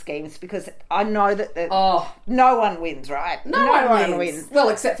marketing schemes because I know that no one wins, right? No one wins. Well,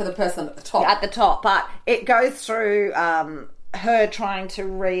 except for the person at the top. At the top, but it goes through her trying to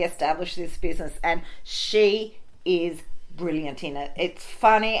re-establish this business, and she is brilliant in it. It's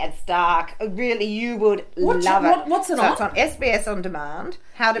funny, it's dark. Really, you would love it. What's it on? It's on SBS On Demand,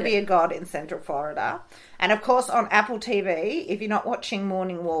 How to Be a God in Central Florida. And of course on Apple TV, if you're not watching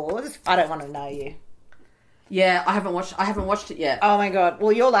Morning Wars, I Don't Want to Know You. Yeah, I haven't watched it yet. Oh my God.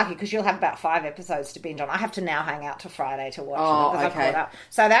 Well, you're lucky because you'll have about 5 episodes to binge on. I have to now hang out to Friday to watch it. Because okay. I've caught up.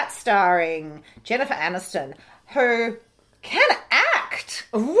 So that's starring Jennifer Aniston, who can act.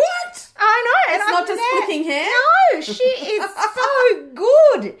 What? I know. It's not just flicking hair? No, she is so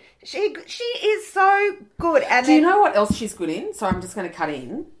good. She is so good. And Do you know what else she's good in? So I'm just going to cut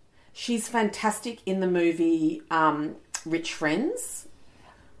in. She's fantastic in the movie Rich Friends,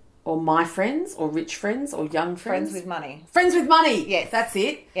 or My Friends, or Rich Friends, or Young Friends. Friends with Money. Friends with Money. Yes. That's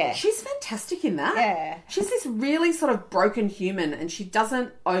it. Yeah. She's fantastic in that. Yeah. She's this really sort of broken human, and she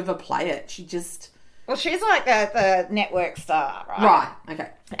doesn't overplay it. She just... Well, she's like the network star, right? Right,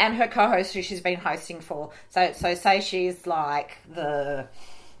 okay. And her co-host, who she's been hosting for. So say she's like the...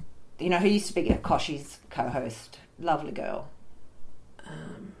 who used to be Koshi's co-host? Lovely girl.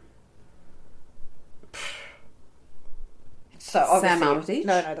 Sam Armitage?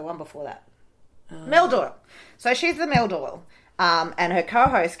 No, the one before that. Mel Doyle. So she's the Mel Doyle. And her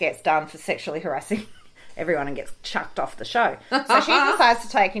co-host gets done for sexually harassing everyone and gets chucked off the show. So she decides to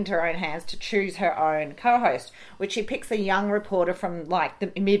take into her own hands to choose her own co-host, which she picks a young reporter from like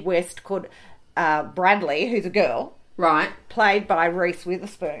the Midwest called Bradley, who's a girl. Right. Played by Reese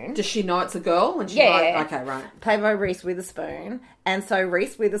Witherspoon. Does she know it's a girl? When she okay, right. Played by Reese Witherspoon. And so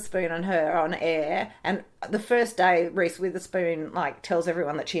Reese Witherspoon and her are on air. And the first day, Reese Witherspoon tells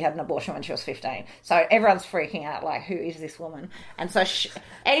everyone that she had an abortion when she was 15. So everyone's freaking out, who is this woman? And so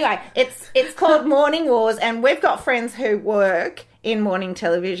anyway, it's called Morning Wars, and we've got friends who work in morning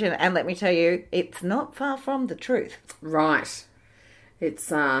television, and let me tell you, it's not far from the truth. Right. It's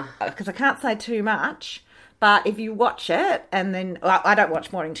because I can't say too much. But if you watch it, and then... I don't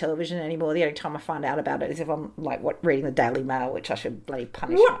watch morning television anymore. The only time I find out about it is if I'm, reading the Daily Mail, which I should bloody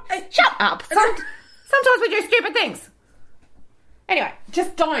punish. Shut up! Sometimes we do stupid things. Anyway.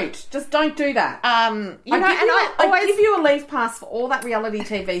 Just don't do that. I give you a leave pass for all that reality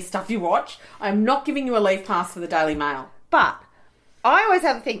TV stuff you watch. I'm not giving you a leave pass for the Daily Mail. But I always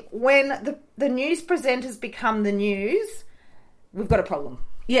have a thing, when the news presenters become the news, we've got a problem.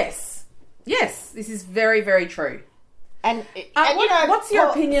 Yes, this is very, very true. And what's your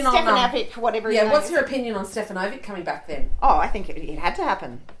opinion on Stefanovic, whatever his name what's is. your opinion on Stefanovic coming back then? Oh, I think it had to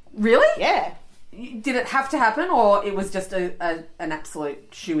happen. Really? Yeah. Did it have to happen, or it was just an absolute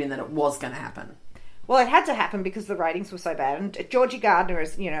shoo-in that it was going to happen? Well, it had to happen because the ratings were so bad. And Georgie Gardner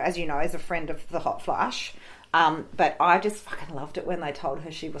is, as you know, is a friend of the Hot Flush. But I just fucking loved it when they told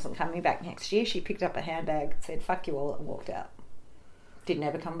her she wasn't coming back next year. She picked up a handbag, said, fuck you all, and walked out. Didn't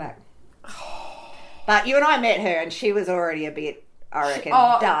ever come back. But you and I met her, and she was already a bit, I reckon,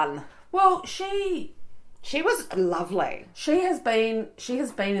 done. Well, she was lovely. She has been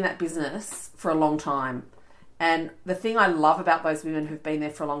in that business for a long time. And the thing I love about those women who've been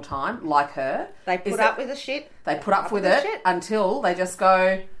there for a long time, like her... They put up with the shit. They put up with it until they just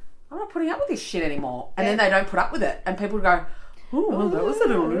go, I'm not putting up with this shit anymore. And then they don't put up with it. And people go, oh, well, that was a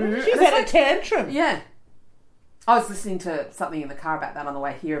little... She's had a tantrum. Yeah. I was listening to something in the car about that on the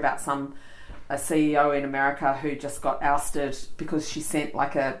way here about a CEO in America who just got ousted because she sent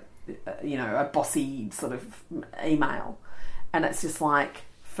like a bossy sort of email. And it's just like,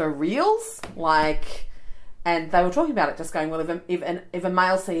 for reals? Like... And they were talking about it, just going, well, if a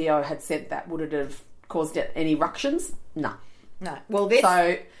male CEO had sent that, would it have caused any ructions? No. No. Well,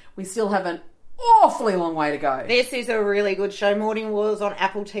 so we still have an awfully long way to go. This is a really good show. Morning Wars on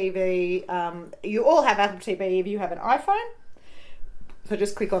Apple TV. You all have Apple TV if you have an iPhone. So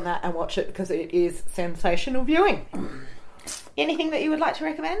just click on that and watch it because it is sensational viewing. Anything that you would like to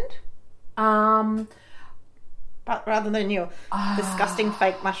recommend? But rather than your disgusting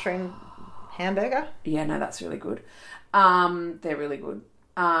fake mushroom hamburger. Yeah, no, that's really good. They're really good.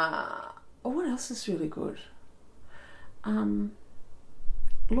 What else is really good?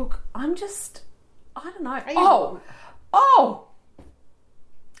 Look, I don't know.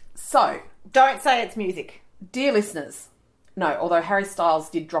 So, don't say it's music. Dear listeners, no, although Harry Styles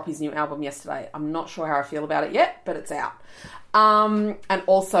did drop his new album yesterday, I'm not sure how I feel about it yet, but it's out. And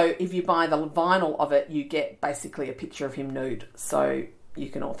also, if you buy the vinyl of it, you get basically a picture of him nude. So you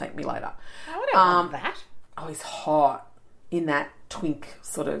can all thank me later. I don't want that. Oh, he's hot in that twink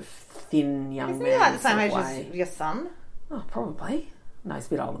sort of thin young Isn't man. He like the same age way. as your son? Oh, probably. No, he's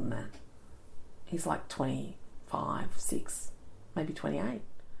a bit older than that. He's like 25, 6, maybe 28.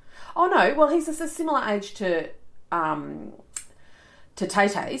 Oh no, well he's a similar age to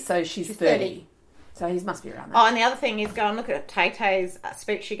Tay-Tay, so she's 30. So he must be around that. Oh, and the other thing is go and look at Tay-Tay's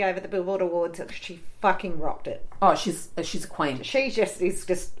speech she gave at the Billboard Awards. She fucking rocked it. Oh, she's a queen. She is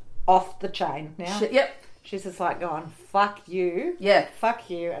just off the chain now. Yep. She's just like going, fuck you. Yeah. Fuck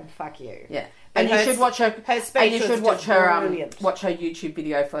you and fuck you. Yeah. And you should watch her speech. And you should watch her YouTube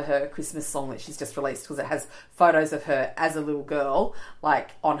video for her Christmas song that she's just released because it has photos of her as a little girl,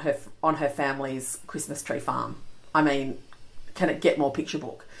 like on her family's Christmas tree farm. I mean, can it get more picture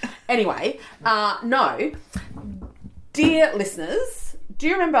book? Anyway, no. Dear listeners, do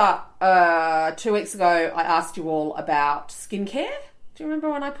you remember 2 weeks ago I asked you all about skincare? Do you remember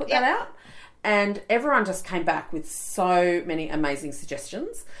when I put that out? And everyone just came back with so many amazing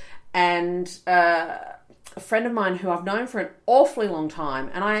suggestions. And a friend of mine who I've known for an awfully long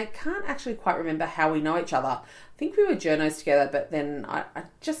time, and I can't actually quite remember how we know each other. I think we were journos together, but then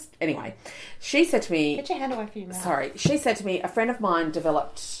anyway, she said to me... Get your hand away from your mouth. Sorry. She said to me, a friend of mine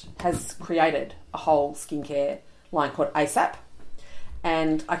has created a whole skincare line called ASAP,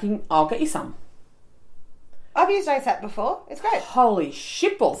 and I'll get you some. I've used ASAP before. It's great. Holy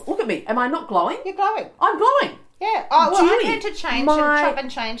shitballs. Look at me. Am I not glowing? You're glowing. I'm glowing. Yeah. Oh, well, I had to change and chop and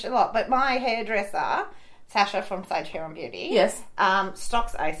change a lot, but my hairdresser, Sasha from Sage Hair and Beauty, yes,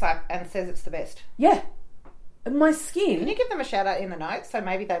 stocks ASAP and says it's the best. Yeah. My skin... Can you give them a shout out in the notes so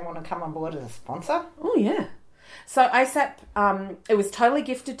maybe they want to come on board as a sponsor? Oh, yeah. So ASAP, it was totally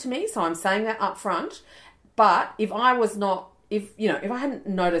gifted to me, so I'm saying that up front. But if I hadn't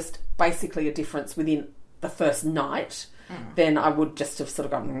noticed basically a difference within the first night, then I would just have sort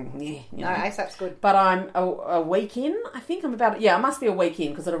of gone, No, ASAP's good. But I'm a week in. I think I'm about... Yeah, I must be a week in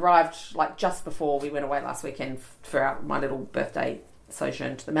because it arrived like just before we went away last weekend for my little birthday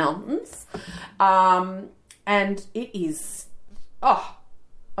sojourn to the mountains. And it is...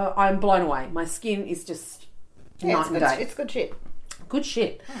 I'm blown away. My skin is just night and day. It's good shit. Good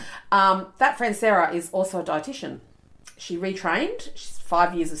shit. That friend Sarah is also a dietitian. She retrained. She's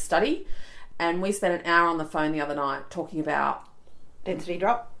 5 years of study. And we spent an hour on the phone the other night talking about... Density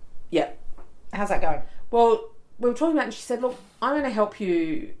drop? Yeah. How's that going? Well, we were talking about it and she said, look, I'm going to help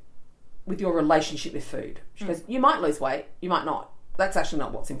you with your relationship with food. She goes, you might lose weight, you might not. That's actually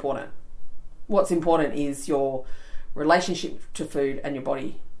not what's important. What's important is your relationship to food and your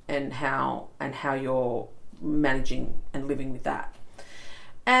body and how you're managing and living with that.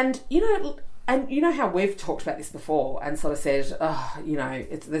 And, you know how we've talked about this before and sort of said,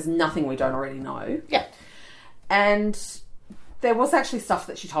 there's nothing we don't already know. Yeah. And there was actually stuff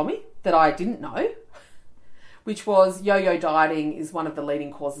that she told me that I didn't know, which was yo-yo dieting is one of the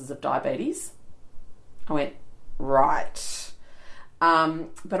leading causes of diabetes. I went, right.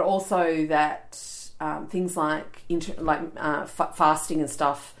 But also that things like fasting and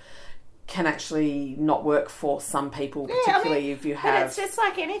stuff can actually not work for some people, particularly if you have. It's just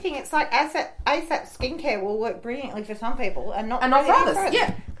like anything. It's like ASAP skincare will work brilliantly for some people and not for others.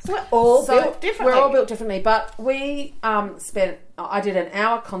 Yeah, because we're all built differently. We're all built differently, but we I did an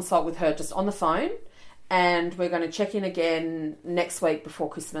hour consult with her just on the phone, and we're going to check in again next week before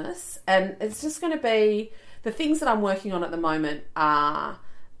Christmas, and it's just going to be the things that I'm working on at the moment are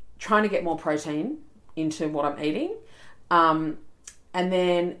trying to get more protein into what I'm eating. And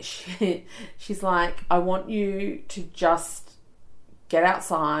then she's like, I want you to just get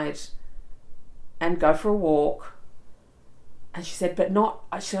outside and go for a walk. And she said, but not,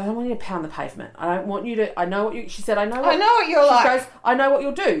 I don't want you to pound the pavement. I don't want you to, I know what you're like. She goes, I know what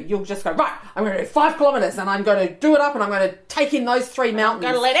you'll do. You'll just go, right, I'm going to do 5 kilometres and I'm going to do it up and I'm going to take in those 3 mountains.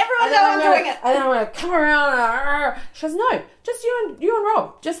 I'm going to let everyone know I'm doing it. And then I'm going to come around. She goes, no, just you and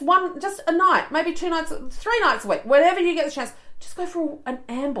Rob. Just a night, maybe 2 nights, 3 nights a week. Whenever you get the chance, just go for an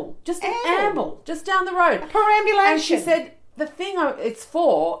amble. Just an amble. Just down the road. A perambulation. And she said, the thing it's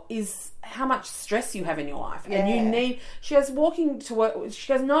for is how much stress you have in your life. Yeah. And you need, she goes, walking to work,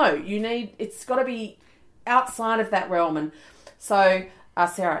 she goes, no, it's got to be outside of that realm. And so,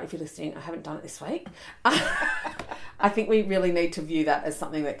 Sarah, if you're listening, I haven't done it this week. I think we really need to view that as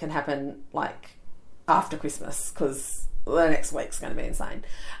something that can happen like after Christmas, because the next week's going to be insane.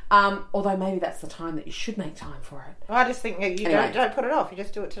 Although maybe that's the time that you should make time for it. I just think you don't put it off. You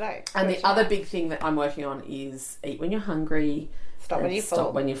just do it today. And the other big thing that I'm working on is eat when you're hungry. Stop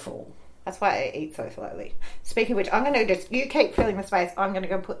when you're full. That's why I eat so slowly. Speaking of which, I'm going to you keep filling the space. I'm going to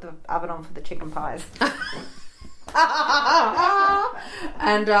go put the oven on for the chicken pies.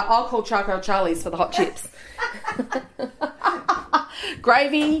 And I'll call Charcoal Charlie's for the hot chips.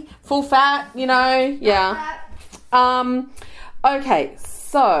 Gravy, full fat, yeah. Okay,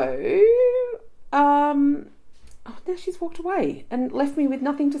 so now she's walked away and left me with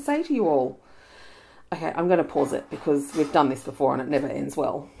nothing to say to you all. Okay, I'm going to pause it because we've done this before and it never ends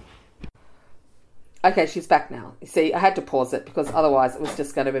well. Okay, she's back now. You see, I had to pause it because otherwise it was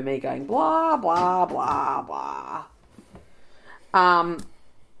just going to be me going blah, blah, blah, blah. I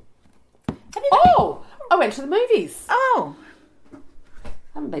went to the movies. Oh. I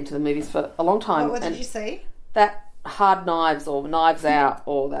haven't been to the movies for a long time. What did you see? That Hard Knives or Knives Out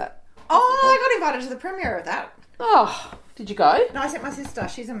or that. Oh, I got invited to the premiere of that. Oh, did you go? No, I sent my sister.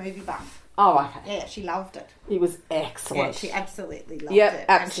 She's a movie buff. Oh, okay. Yeah, she loved it. It was excellent. Yeah, she absolutely loved it.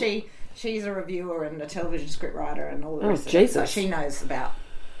 Absolutely. And she's a reviewer and a television script writer and all the rest of it. So she knows about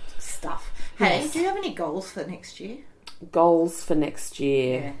stuff. Hey, do you have any goals for next year? Goals for next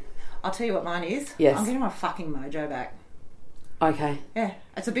year? Yeah. I'll tell you what mine is. Yes. I'm getting my fucking mojo back. Okay. Yeah,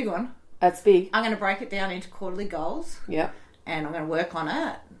 it's a big one. That's big. I'm going to break it down into quarterly goals. Yeah. And I'm going to work on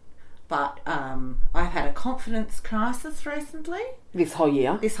it. But I've had a confidence crisis recently. This whole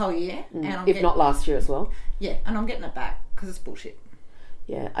year? And if not last year as well. Yeah, and I'm getting it back because it's bullshit.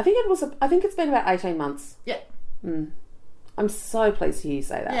 Yeah, I think it's been about 18 months. Yeah. I'm so pleased to hear you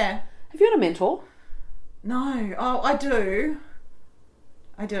say that. Yeah. Have you had a mentor? No. Oh, I do.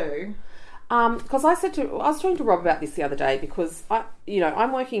 Because I was talking to Rob about this the other day because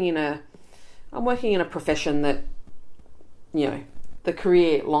I'm working in a profession that, the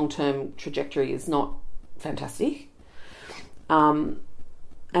career long-term trajectory is not fantastic. And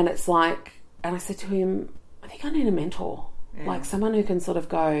it's like, and I said to him, I think I need a mentor. Yeah. Like someone who can sort of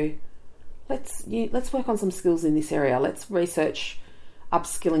go, let's work on some skills in this area. Let's research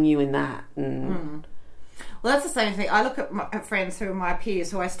upskilling you in that. And Well, that's the same thing. I look at friends who are my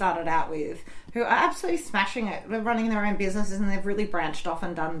peers who I started out with who are absolutely smashing it. They're running their own businesses and they've really branched off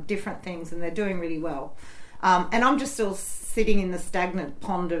and done different things and they're doing really well. And I'm just still sitting in the stagnant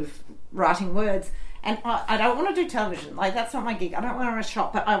pond of writing words. And I don't want to do television. Like, that's not my gig. I don't want to run a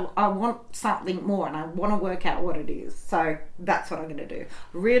shop, but I want something more and I want to work out what it is. So that's what I'm going to do.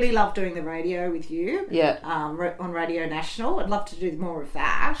 Really love doing the radio with you. Yeah. On Radio National. I'd love to do more of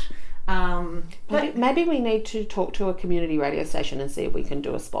that. Maybe we need to talk to a community radio station and see if we can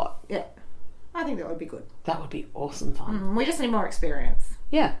do a spot. Yeah. I think that would be good. That would be awesome fun. We just need more experience.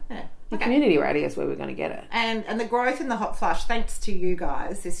 Yeah. Yeah. The community radio is where we're going to get it. And the growth in the Hot Flush, thanks to you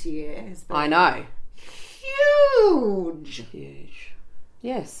guys this year, has been... I know. Huge.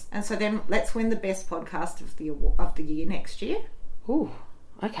 Yes. And so then let's win the best podcast of the year next year. Ooh,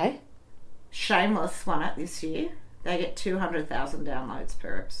 okay. Shameless won it this year. They get 200,000 downloads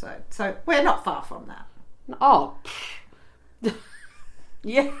per episode. So we're not far from that. Oh.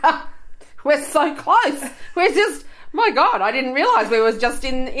 Yeah. We're so close. We're just... My God, I didn't realise we was just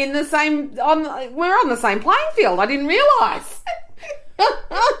in the same... we're on the same playing field. I didn't realise.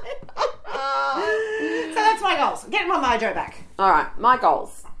 my goals. Getting my mojo back. All right, my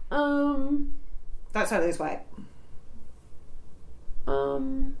goals. Don't say lose weight. I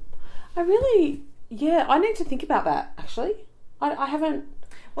really, I need to think about that, actually. I haven't...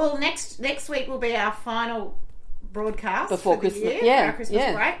 Well, next week will be our final broadcast before for the Christmas. year, for our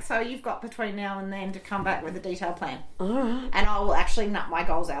Christmas break. So you've got between now and then to come back with a detailed plan. All right. And I will actually nut my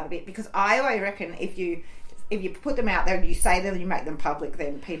goals out a bit, because I always reckon if you put them out there and you say them and you make them public,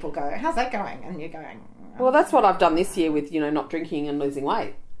 then people go, how's that going? And you're going... Oh. Well, that's what I've done this year with, not drinking and losing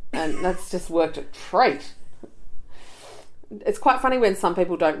weight. And that's just worked a treat. It's quite funny when some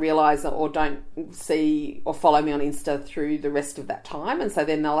people don't realise or don't see or follow me on Insta through the rest of that time. And so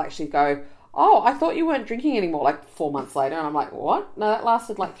then they'll actually go, oh, I thought you weren't drinking anymore, like 4 months later. And I'm like, what? No, that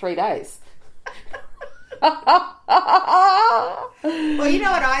lasted like 3 days. Well, you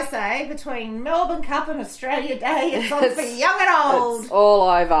know what I say, between Melbourne Cup and Australia Day, it's on for young and old. It's all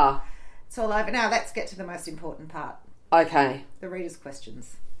over. It's all over. Now let's get to the most important part. Okay. The readers'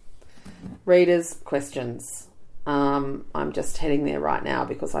 questions. Readers' questions. I'm just heading there right now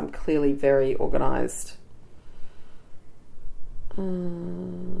because I'm clearly very organised.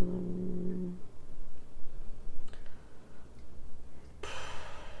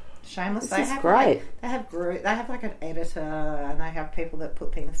 Shameless. This is great. They have like an editor, and they have people that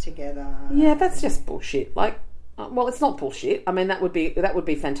put things together. Yeah, that's just bullshit. Like, well, it's not bullshit. I mean, that would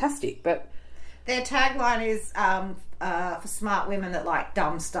be fantastic. But their tagline is for smart women that like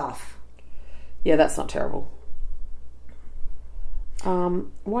dumb stuff. Yeah, that's not terrible.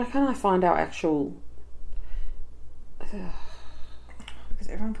 Why can't I find our actual... Because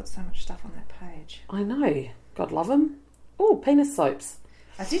everyone puts so much stuff on that page. I know. God love them. Oh, penis soaps.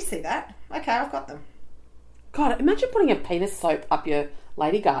 I did see that. Okay, I've got them. God, imagine putting a penis soap up your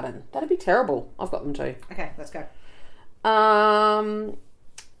lady garden. That'd be terrible. I've got them too. Okay, let's go.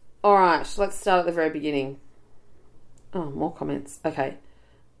 Alright, let's start at the very beginning. Oh, more comments. Okay.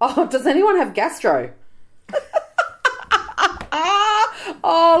 Oh, does anyone have gastro?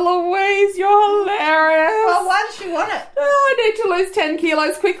 Oh, Louise, you're hilarious. Well, why does she want it? Oh, I need to lose 10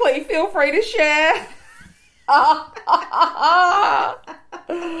 kilos quickly. Feel free to share.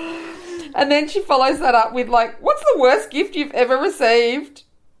 And then she follows that up with like, what's the worst gift you've ever received?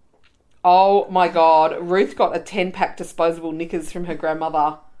 Oh my God. Ruth got a 10-pack disposable knickers from her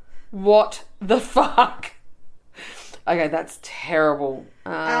grandmother. What the fuck? Okay, that's terrible.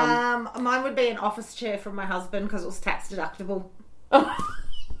 Mine would be an office chair from my husband because it was tax deductible. It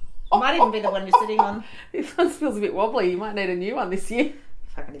might even be the one you're sitting on. This one feels a bit wobbly. You might need a new one this year.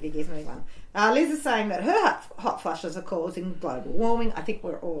 Fucking if he gives me one. Liz is saying that her hot flushes are causing global warming. I think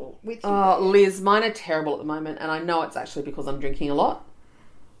we're all with you. Oh, Liz, mine are terrible at the moment, and I know it's actually because I'm drinking a lot,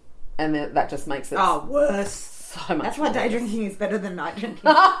 and that just makes it worse. So much. That's why day drinking is better than night drinking.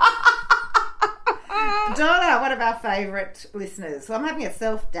 Donna, one of our favourite listeners. So I'm having a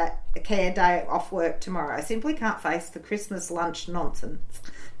self-care day off work tomorrow. I simply can't face the Christmas lunch nonsense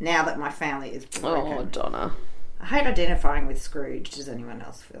now that my family is broken. Oh, Donna. I hate identifying with Scrooge. Does anyone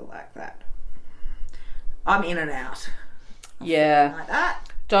else feel like that? I'm in and out. Yeah. Like that.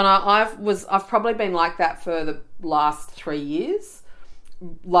 Donna, I've probably been like that for the last 3 years.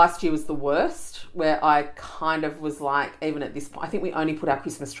 Last year was the worst, where I kind of was like, even at this point, I think we only put our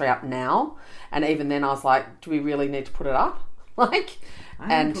Christmas tree up now, and even then I was like, do we really need to put it up? Like,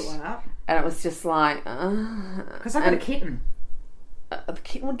 I didn't put one up. And it was just like, because I've got a kitten. The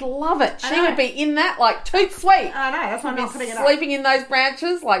kitten would love it. She would be in that like toot sweet. I know, that's why I'm not putting it up. Sleeping in those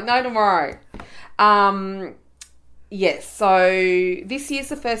branches like no tomorrow. Yes, so this year's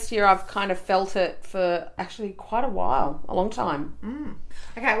the first year I've kind of felt it for actually quite a while, a long time.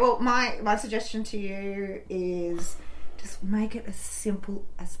 Okay, well, my suggestion to you is just make it as simple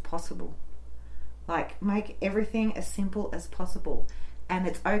as possible. Like, make everything as simple as possible. And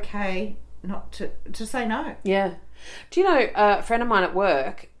it's okay not to say no. Yeah. Do you know, a friend of mine at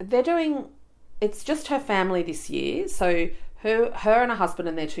work, it's just her family this year, so her and her husband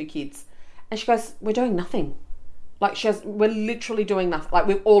and their 2 kids. And she goes, we're doing nothing. Like, we're literally doing nothing. Like,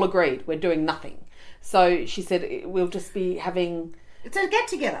 we've all agreed we're doing nothing. So she said we'll just be having... It's a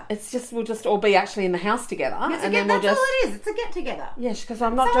get-together. We'll just all be actually in the house together. That's all it is. It's a get-together. Yeah, she goes,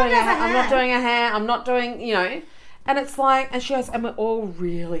 I'm not doing a hair, I'm not doing, And it's like, and she goes, and we're all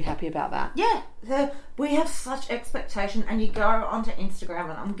really happy about that. Yeah. We have such expectation, and you go onto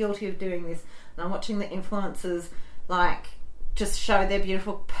Instagram, and I'm guilty of doing this, and I'm watching the influencers, like... just show their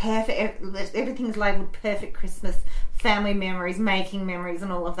beautiful, perfect, everything's labelled perfect Christmas, family memories, making memories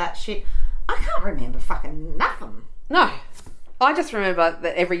and all of that shit. I can't remember fucking nothing. No. I just remember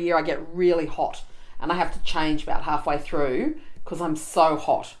that every year I get really hot and I have to change about halfway through because I'm so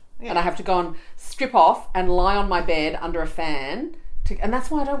hot. and I have to go and strip off and lie on my bed under a fan. And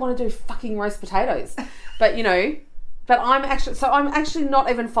that's why I don't want to do fucking roast potatoes. But, but I'm actually not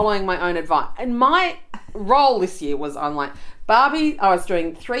even following my own advice. And my role this year was I'm like, Barbie, I was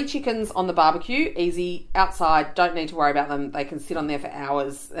doing 3 chickens on the barbecue, easy, outside, don't need to worry about them. They can sit on there for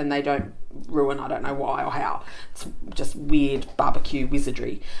hours and they don't ruin, I don't know why or how. It's just weird barbecue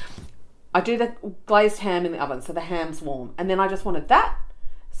wizardry. I do the glazed ham in the oven, so the ham's warm. And then I just wanted that,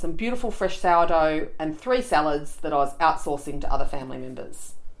 some beautiful fresh sourdough, and 3 salads that I was outsourcing to other family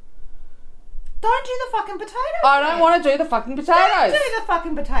members. Don't do the fucking potatoes. I don't want to do the fucking potatoes. Don't do the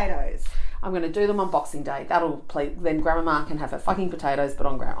fucking potatoes. I'm going to do them on Boxing Day. That'll please. Then Grandma can have her fucking potatoes, but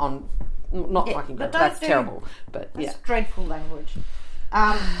on not fucking potatoes. That's terrible. But that's dreadful language.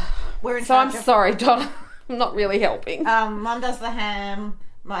 We're in so I'm sorry, Donna. I'm not really helping. Mum does the ham.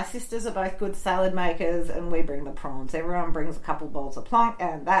 My sisters are both good salad makers, and we bring the prawns. Everyone brings a couple bowls of plonk,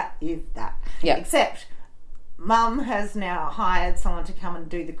 and that is that. Yeah. Except Mum has now hired someone to come and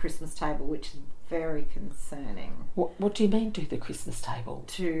do the Christmas table, which is very concerning. What do you mean, do the Christmas table?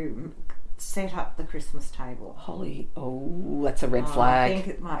 To set up the Christmas table. That's a red flag. I think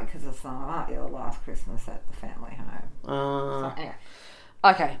it might, because it's not your last Christmas at the family home. So, anyway.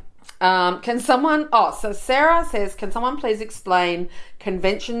 Okay. Can someone... so Sarah says, can someone please explain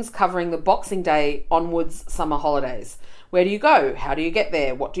conventions covering the Boxing Day onwards summer holidays? Where do you go? How do you get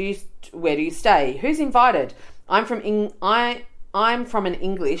there? Where do you stay? Who's invited? I'm from an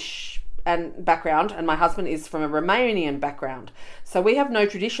English and background, and my husband is from a Romanian background. So we have no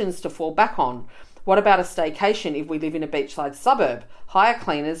traditions to fall back on. What about a staycation if we live in a beachside suburb? Hire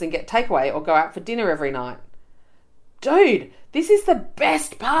cleaners and get takeaway, or go out for dinner every night? Dude, this is the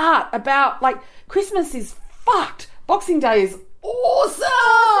best part about, Christmas is fucked. Boxing Day is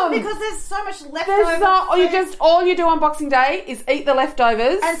awesome! Because there's so much leftovers. All you do on Boxing Day is eat the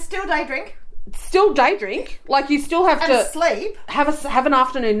leftovers. And still day drink. You still have to... sleep. Have an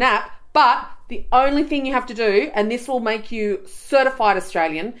afternoon nap. But the only thing you have to do, and this will make you certified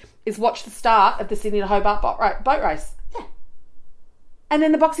Australian, is watch the start of the Sydney to Hobart boat race. Yeah. And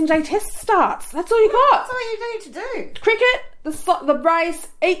then the Boxing Day test starts. That's all you got. That's all you need to do. Cricket, the race,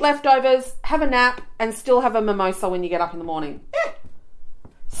 eat leftovers, have a nap, and still have a mimosa when you get up in the morning. Yeah.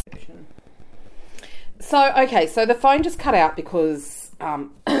 So the phone just cut out because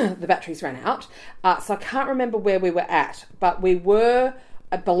the batteries ran out. So I can't remember where we were at, but we were,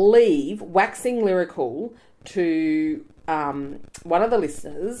 I believe, waxing lyrical to one of the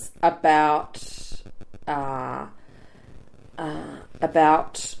listeners about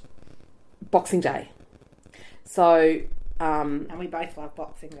Boxing Day. So and we both love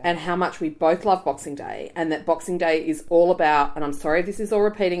Boxing Day. And how much we both love Boxing Day, and that Boxing Day is all about, and I'm sorry if this is all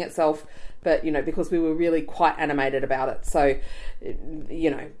repeating itself, but, because we were really quite animated about it. So,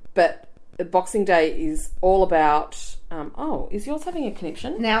 but Boxing Day is all about, is yours having a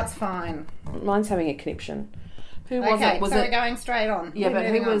conniption? Now it's fine. Mine's having a conniption. Who was it? We're going straight on. Yeah, but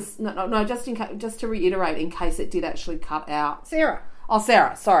who was, no, just in case, just to reiterate, in case it did actually cut out. Sarah. Oh,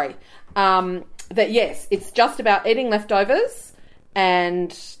 Sarah, sorry. That yes, it's just about eating leftovers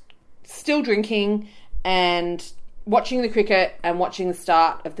and still drinking and watching the cricket and watching the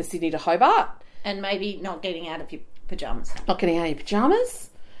start of the Sydney to Hobart. And maybe not getting out of your pyjamas. Not getting out of your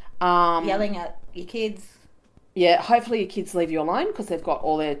pyjamas. Yelling at your kids. Yeah, hopefully your kids leave you alone because they've got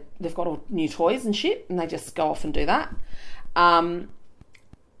all new toys and shit, and they just go off and do that.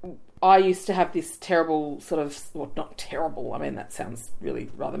 I used to have this terrible sort of, well, not terrible, I mean, that sounds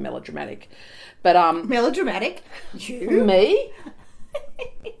really rather melodramatic. But melodramatic? You? Me?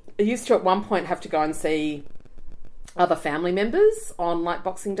 I used to at one point have to go and see other family members on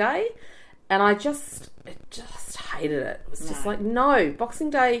Boxing Day, and I just hated it. It was just no, Boxing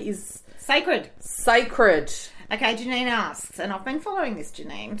Day is sacred. Okay, Janine asks, and I've been following this,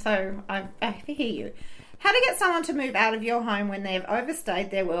 Janine, so I hear you. How to get someone to move out of your home when they've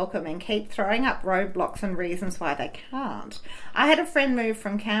overstayed their welcome and keep throwing up roadblocks and reasons why they can't. I had a friend move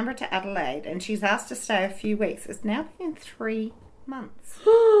from Canberra to Adelaide, and she's asked to stay a few weeks. It's now been 3 months.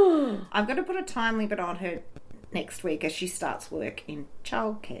 I've got to put a time limit on her next week as she starts work in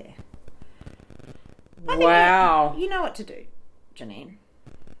childcare. Wow. You know what to do, Janine.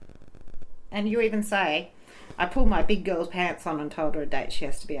 And you even say, I pulled my big girl's pants on and told her a date she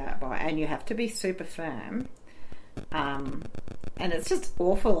has to be out by, and you have to be super firm. And it's just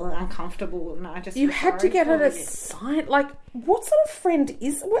awful and uncomfortable, and I just... You had to get her to sign... what sort of friend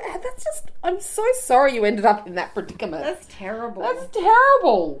is... That's just... I'm so sorry you ended up in that predicament. That's terrible. What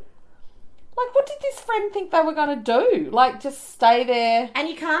did this friend think they were going to do? Just stay there? And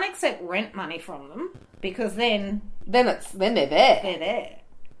you can't accept rent money from them, because then... Then they're there. They're there.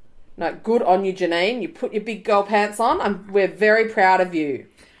 No, good on you, Janine. You put your big girl pants on. We're very proud of you.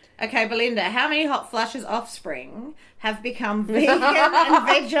 Okay, Belinda, how many Hot Flushes offspring have become vegan and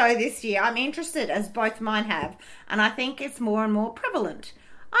veggie this year? I'm interested, as both mine have, and I think it's more and more prevalent.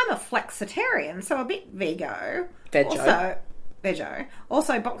 I'm a flexitarian, so a bit vego. Veggie.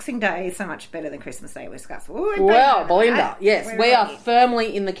 Also, Boxing Day is so much better than Christmas Day. Well, Belinda, yes, we are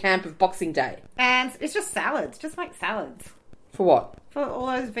firmly in the camp of Boxing Day. And it's just salads. Just make salads. For what? For all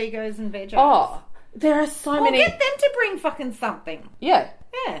those vegos and veggies. Oh, there are so many. Get them to bring fucking something. Yeah.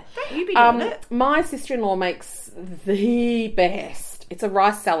 Yeah, don't you be doing it. My sister-in-law makes the best. It's a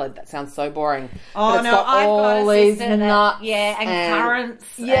rice salad. That sounds so boring. Oh, but it's got all these nuts. And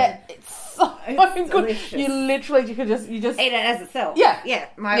currants. Yeah, it's so good. Delicious. You could just eat it as itself. Yeah. Yeah.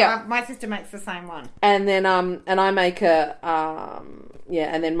 My sister makes the same one. And then and I make and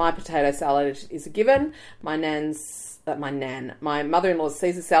then my potato salad is a given. My mother-in-law's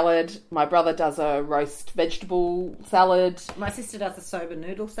Caesar salad. My brother does a roast vegetable salad. My sister does a soba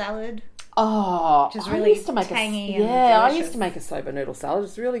noodle salad. Oh, which is really tangy and delicious. I used to make a soba noodle salad.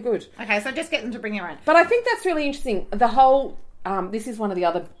 It's really good. Okay, so just get them to bring your own. But I think that's really interesting. The whole, this is one of the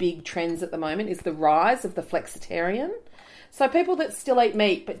other big trends at the moment, is the rise of the flexitarian. So people that still eat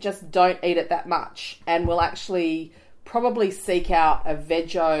meat but just don't eat it that much and will actually probably seek out a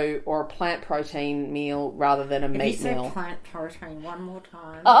veggie or a plant protein meal rather than a meat meal. You said plant protein one more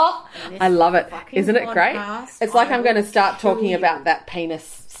time. Oh, I love it. Isn't it great? It's like I'm going to start talking about that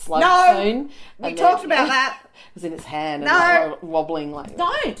penis slope soon. We talked about that. It was in its hand and wobbling like...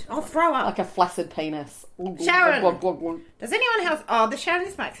 Don't. I'll throw up. Like a flaccid penis. Sharon. Does anyone else...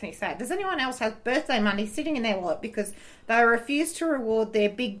 this makes me sad. Does anyone else have birthday money sitting in their wallet because they refuse to reward their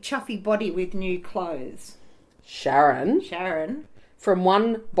big chuffy body with new clothes? Sharon. From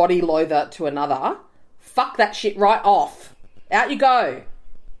one body loather to another. Fuck that shit right off. Out you go.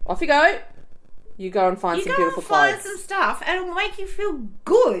 Off you go. You go and find some beautiful clothes. Find some stuff and it'll make you feel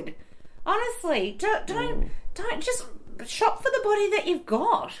good. Honestly. Don't just shop for the body that you've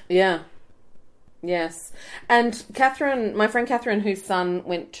got. Yeah. Yes. And Catherine, my friend Catherine, whose son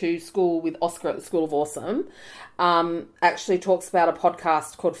went to school with Oscar at the School of Awesome, actually talks about a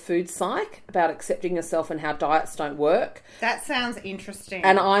podcast called Food Psych, about accepting yourself and how diets don't work. That sounds interesting.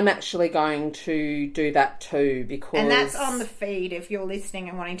 And I'm actually going to do that too, because... And that's on the feed if you're listening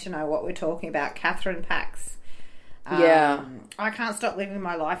and wanting to know what we're talking about. Catherine Pax. I can't stop living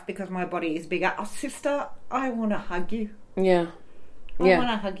my life because my body is bigger. Oh, sister, I want to hug you. Yeah. I want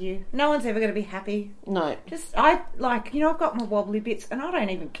to hug you. No one's ever going to be happy. No. I've got my wobbly bits and I don't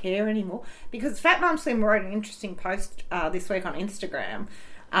even care anymore because Fat Mum Slim wrote an interesting post this week on Instagram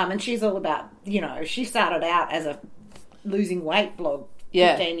and she's all about, she started out as a losing weight blog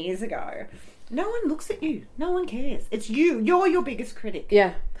 15 years ago. No one looks at you. No one cares. It's you. You're your biggest critic.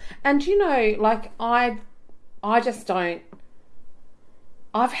 Yeah. And, I just don't...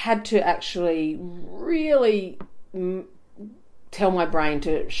 I've had to actually really... tell my brain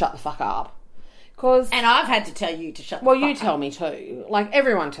to shut the fuck up. And I've had to tell you to shut the fuck up. Well, you tell me too. Like,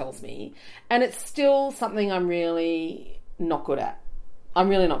 everyone tells me. And it's still something I'm really not good at. I'm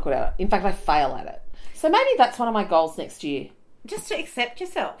really not good at it. In fact, I fail at it. So maybe that's one of my goals next year. Just to accept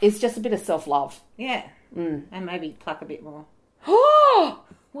yourself. It's just a bit of self-love. Yeah. And maybe pluck a bit more. Oh!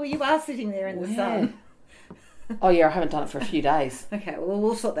 Well, you are sitting there in the sun. Oh, yeah, I haven't done it for a few days. Okay, well,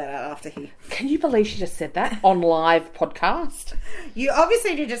 we'll sort that out after here. Can you believe she just said that on live podcast? You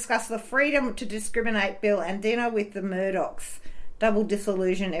obviously to discuss the Freedom to Discriminate Bill and dinner with the Murdochs. Double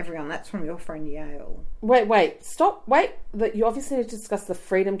disillusion, everyone. That's from your friend Yale. Wait, stop. Wait, you obviously need to discuss the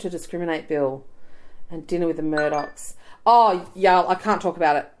Freedom to Discriminate Bill and dinner with the Murdochs. Oh, Yale, I can't talk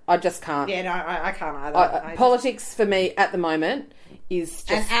about it. I just can't. Yeah, no, I can't either. Politics for me at the moment is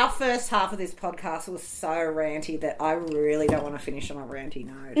just... And our first half of this podcast was so ranty that I really don't want to finish on a ranty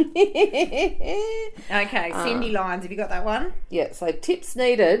note. Okay, Cindy Lyons, have you got that one? Yeah, so tips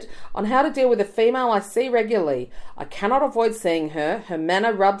needed on how to deal with a female I see regularly. I cannot avoid seeing her. Her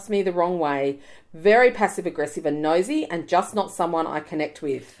manner rubs me the wrong way. Very passive-aggressive and nosy and just not someone I connect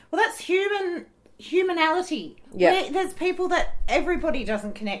with. Well, that's humanality. Yeah. There's people that everybody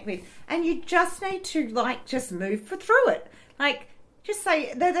doesn't connect with and you just need to, just move through it. Just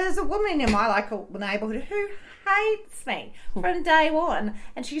say, there's a woman in my local neighbourhood who hates me from day one.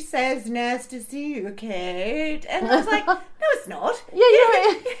 And she says, nice to see you, Kate. And I was like, no, it's not.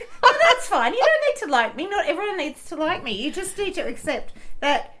 Yeah. No, that's fine. You don't need to like me. Not everyone needs to like me. You just need to accept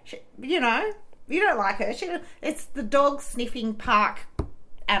that, you don't like her. It's the dog sniffing park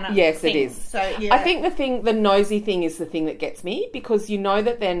Anna Yes, thing. it is. So, yeah. I think the nosy thing is the thing that gets me because you know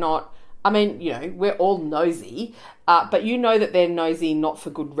that they're not I mean, you know, we're all nosy, but you know that they're nosy not for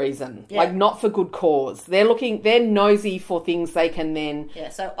good reason, like not for good cause. They're nosy for things they can then. Yeah.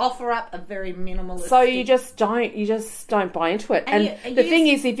 So offer up a very minimalist. So you just don't buy into it. And the thing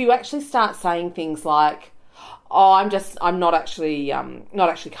is, if you actually start saying things like, "Oh, I'm not actually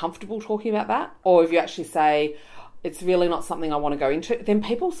comfortable talking about that," or if you actually say, "It's really not something I want to go into," then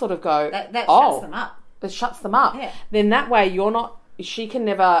people sort of go, that shuts them up. It shuts them up. Yeah. Then that way she can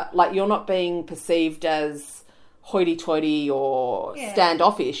never, like, you're not being perceived as hoity-toity or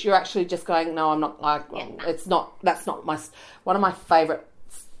standoffish. You're actually just going, no, I'm not, like, that's not one of my favourite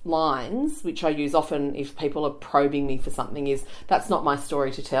lines, which I use often if people are probing me for something, is, that's not my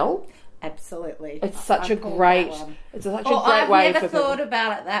story to tell. Absolutely. It's such a great way I've never thought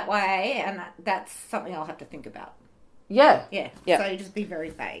about it that way, and that's something I'll have to think about. Yeah. So you just be very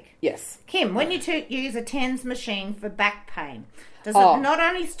vague. Yes. Kim, when you use a TENS machine for back pain, does it not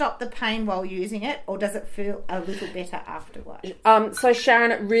only stop the pain while using it, or does it feel a little better afterwards? So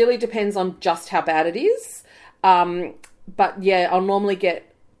Sharon, it really depends on just how bad it is. But yeah, I'll normally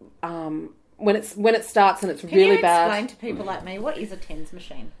get when it starts and it's really bad. Can you explain to people like me what is a TENS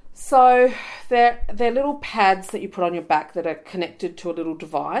machine? So they're little pads that you put on your back that are connected to a little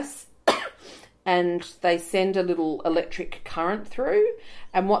device. And they send a little electric current through.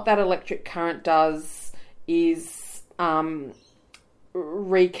 And what that electric current does is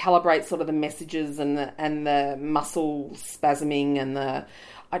recalibrate sort of the messages and the muscle spasming and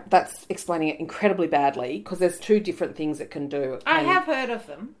that's explaining it incredibly badly, because there's two different things it can do. I have heard of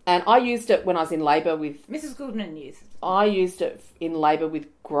them. And I used it when I was in labour with... Mrs. Goodman used it. I used it in labour with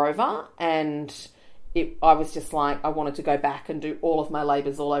Grover, and... I was just like, I wanted to go back and do all of my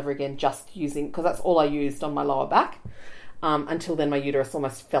labours all over again, just using, because that's all I used on my lower back. Until then my uterus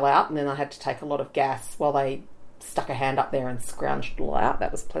almost fell out, and then I had to take a lot of gas while they stuck a hand up there and scrounged it all out.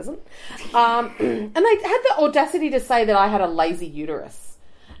 That was pleasant. And they had the audacity to say that I had a lazy uterus.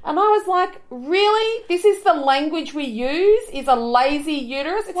 And I was like, really? This is the language we use, is a lazy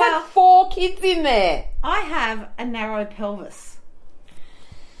uterus? It's had 4 kids in there. I have a narrow pelvis.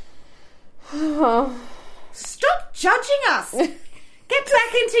 Stop judging us. Get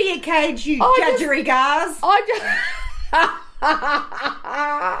back into your cage, you judgerigars.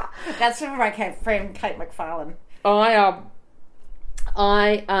 That's from my friend Kate McFarlane.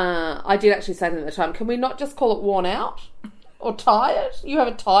 I did actually say to them at the time, can we not just call it worn out or tired? You have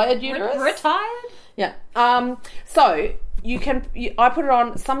a tired uterus. Retired? Yeah. So I put it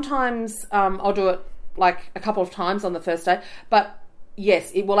on. Sometimes I'll do it like a couple of times on the first day, but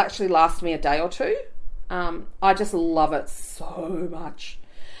yes, it will actually last me a day or two. I just love it so much.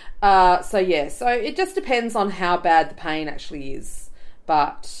 So it just depends on how bad the pain actually is.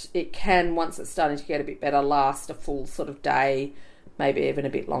 But it can, once it's starting to get a bit better, last a full sort of day, maybe even a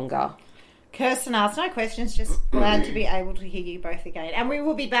bit longer. Kirsten asked no questions, just glad to be able to hear you both again. And we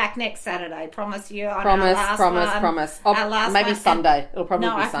will be back next Saturday, promise you. Promise. Maybe Sunday. It'll probably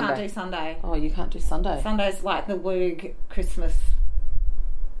be Sunday. No, I can't do Sunday. Oh, you can't do Sunday? Sunday's like the Woog Christmas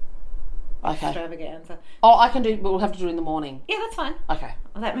extravaganza. Oh, I can do, but we'll have to do it in the morning. Yeah, that's fine. Okay.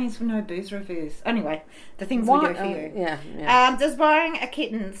 Well, that means no booze reviews. Anyway, the things we do for you. Yeah. Does buying a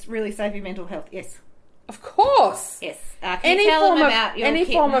kitten really save your mental health? Yes. Of course. Yes. Can you tell them about your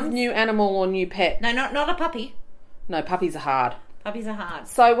kittens? Form of new animal or new pet. No, not a puppy. No, puppies are hard. Puppies are hard.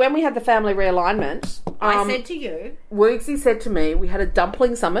 So when we had the family realignment... I said to you... Woogsy said to me, we had a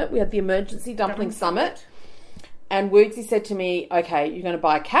dumpling summit. We had the emergency dumpling summit. And Woogsy said to me, okay, you're going to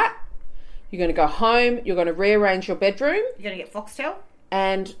buy a cat. You're going to go home. You're going to rearrange your bedroom. You're going to get foxtail?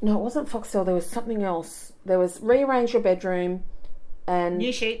 And... No, it wasn't foxtail. There was something else. There was rearrange your bedroom and...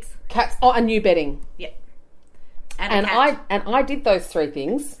 New sheets. Cats. Oh, and new bedding. Yep. And I did those 3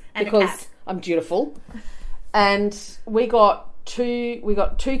 things because I'm dutiful. And we got two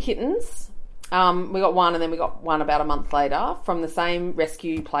kittens. We got one, and then we got one about a month later from the same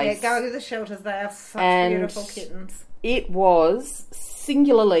rescue place. Yeah, go to the shelters. They are such beautiful kittens. It was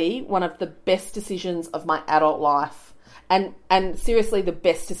singularly one of the best decisions of my adult life. And seriously, the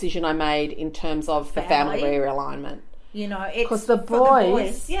best decision I made in terms of the family realignment. You know, it's because the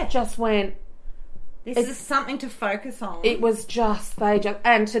boys just went... This is something to focus on. It was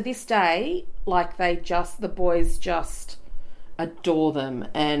and to this day, like the boys just adore them,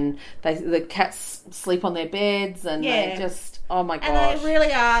 and the cats sleep on their beds, and they just, oh my gosh. And they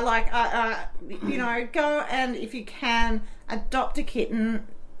really are like, you know, go and if you can adopt a kitten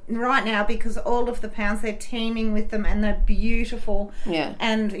right now, because all of the pounds, they're teeming with them and they're beautiful. Yeah.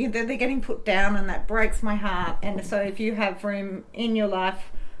 And you know, they're getting put down, and that breaks my heart. And so if you have room in your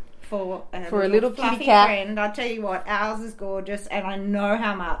life for a little kitty fluffy cat friend, I'll tell you what, ours is gorgeous, and I know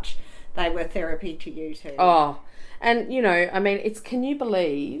how much they were therapy to you too. Oh, and you know, I mean, can you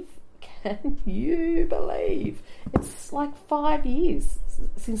believe it's like 5 years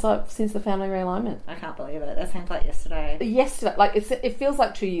since the family realignment? I can't believe it. That seems like yesterday. Like it feels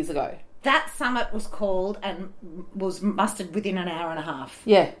like 2 years ago. That summit was called and was mustered within an hour and a half.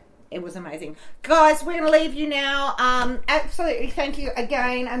 Yeah. It was amazing. Guys, we're going to leave you now. Absolutely thank you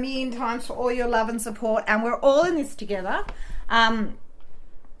again a million times for all your love and support. And we're all in this together.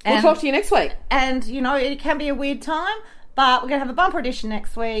 We'll talk to you next week. And, you know, it can be a weird time, but we're going to have a bumper edition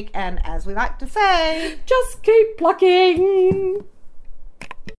next week. And as we like to say, just keep plucking.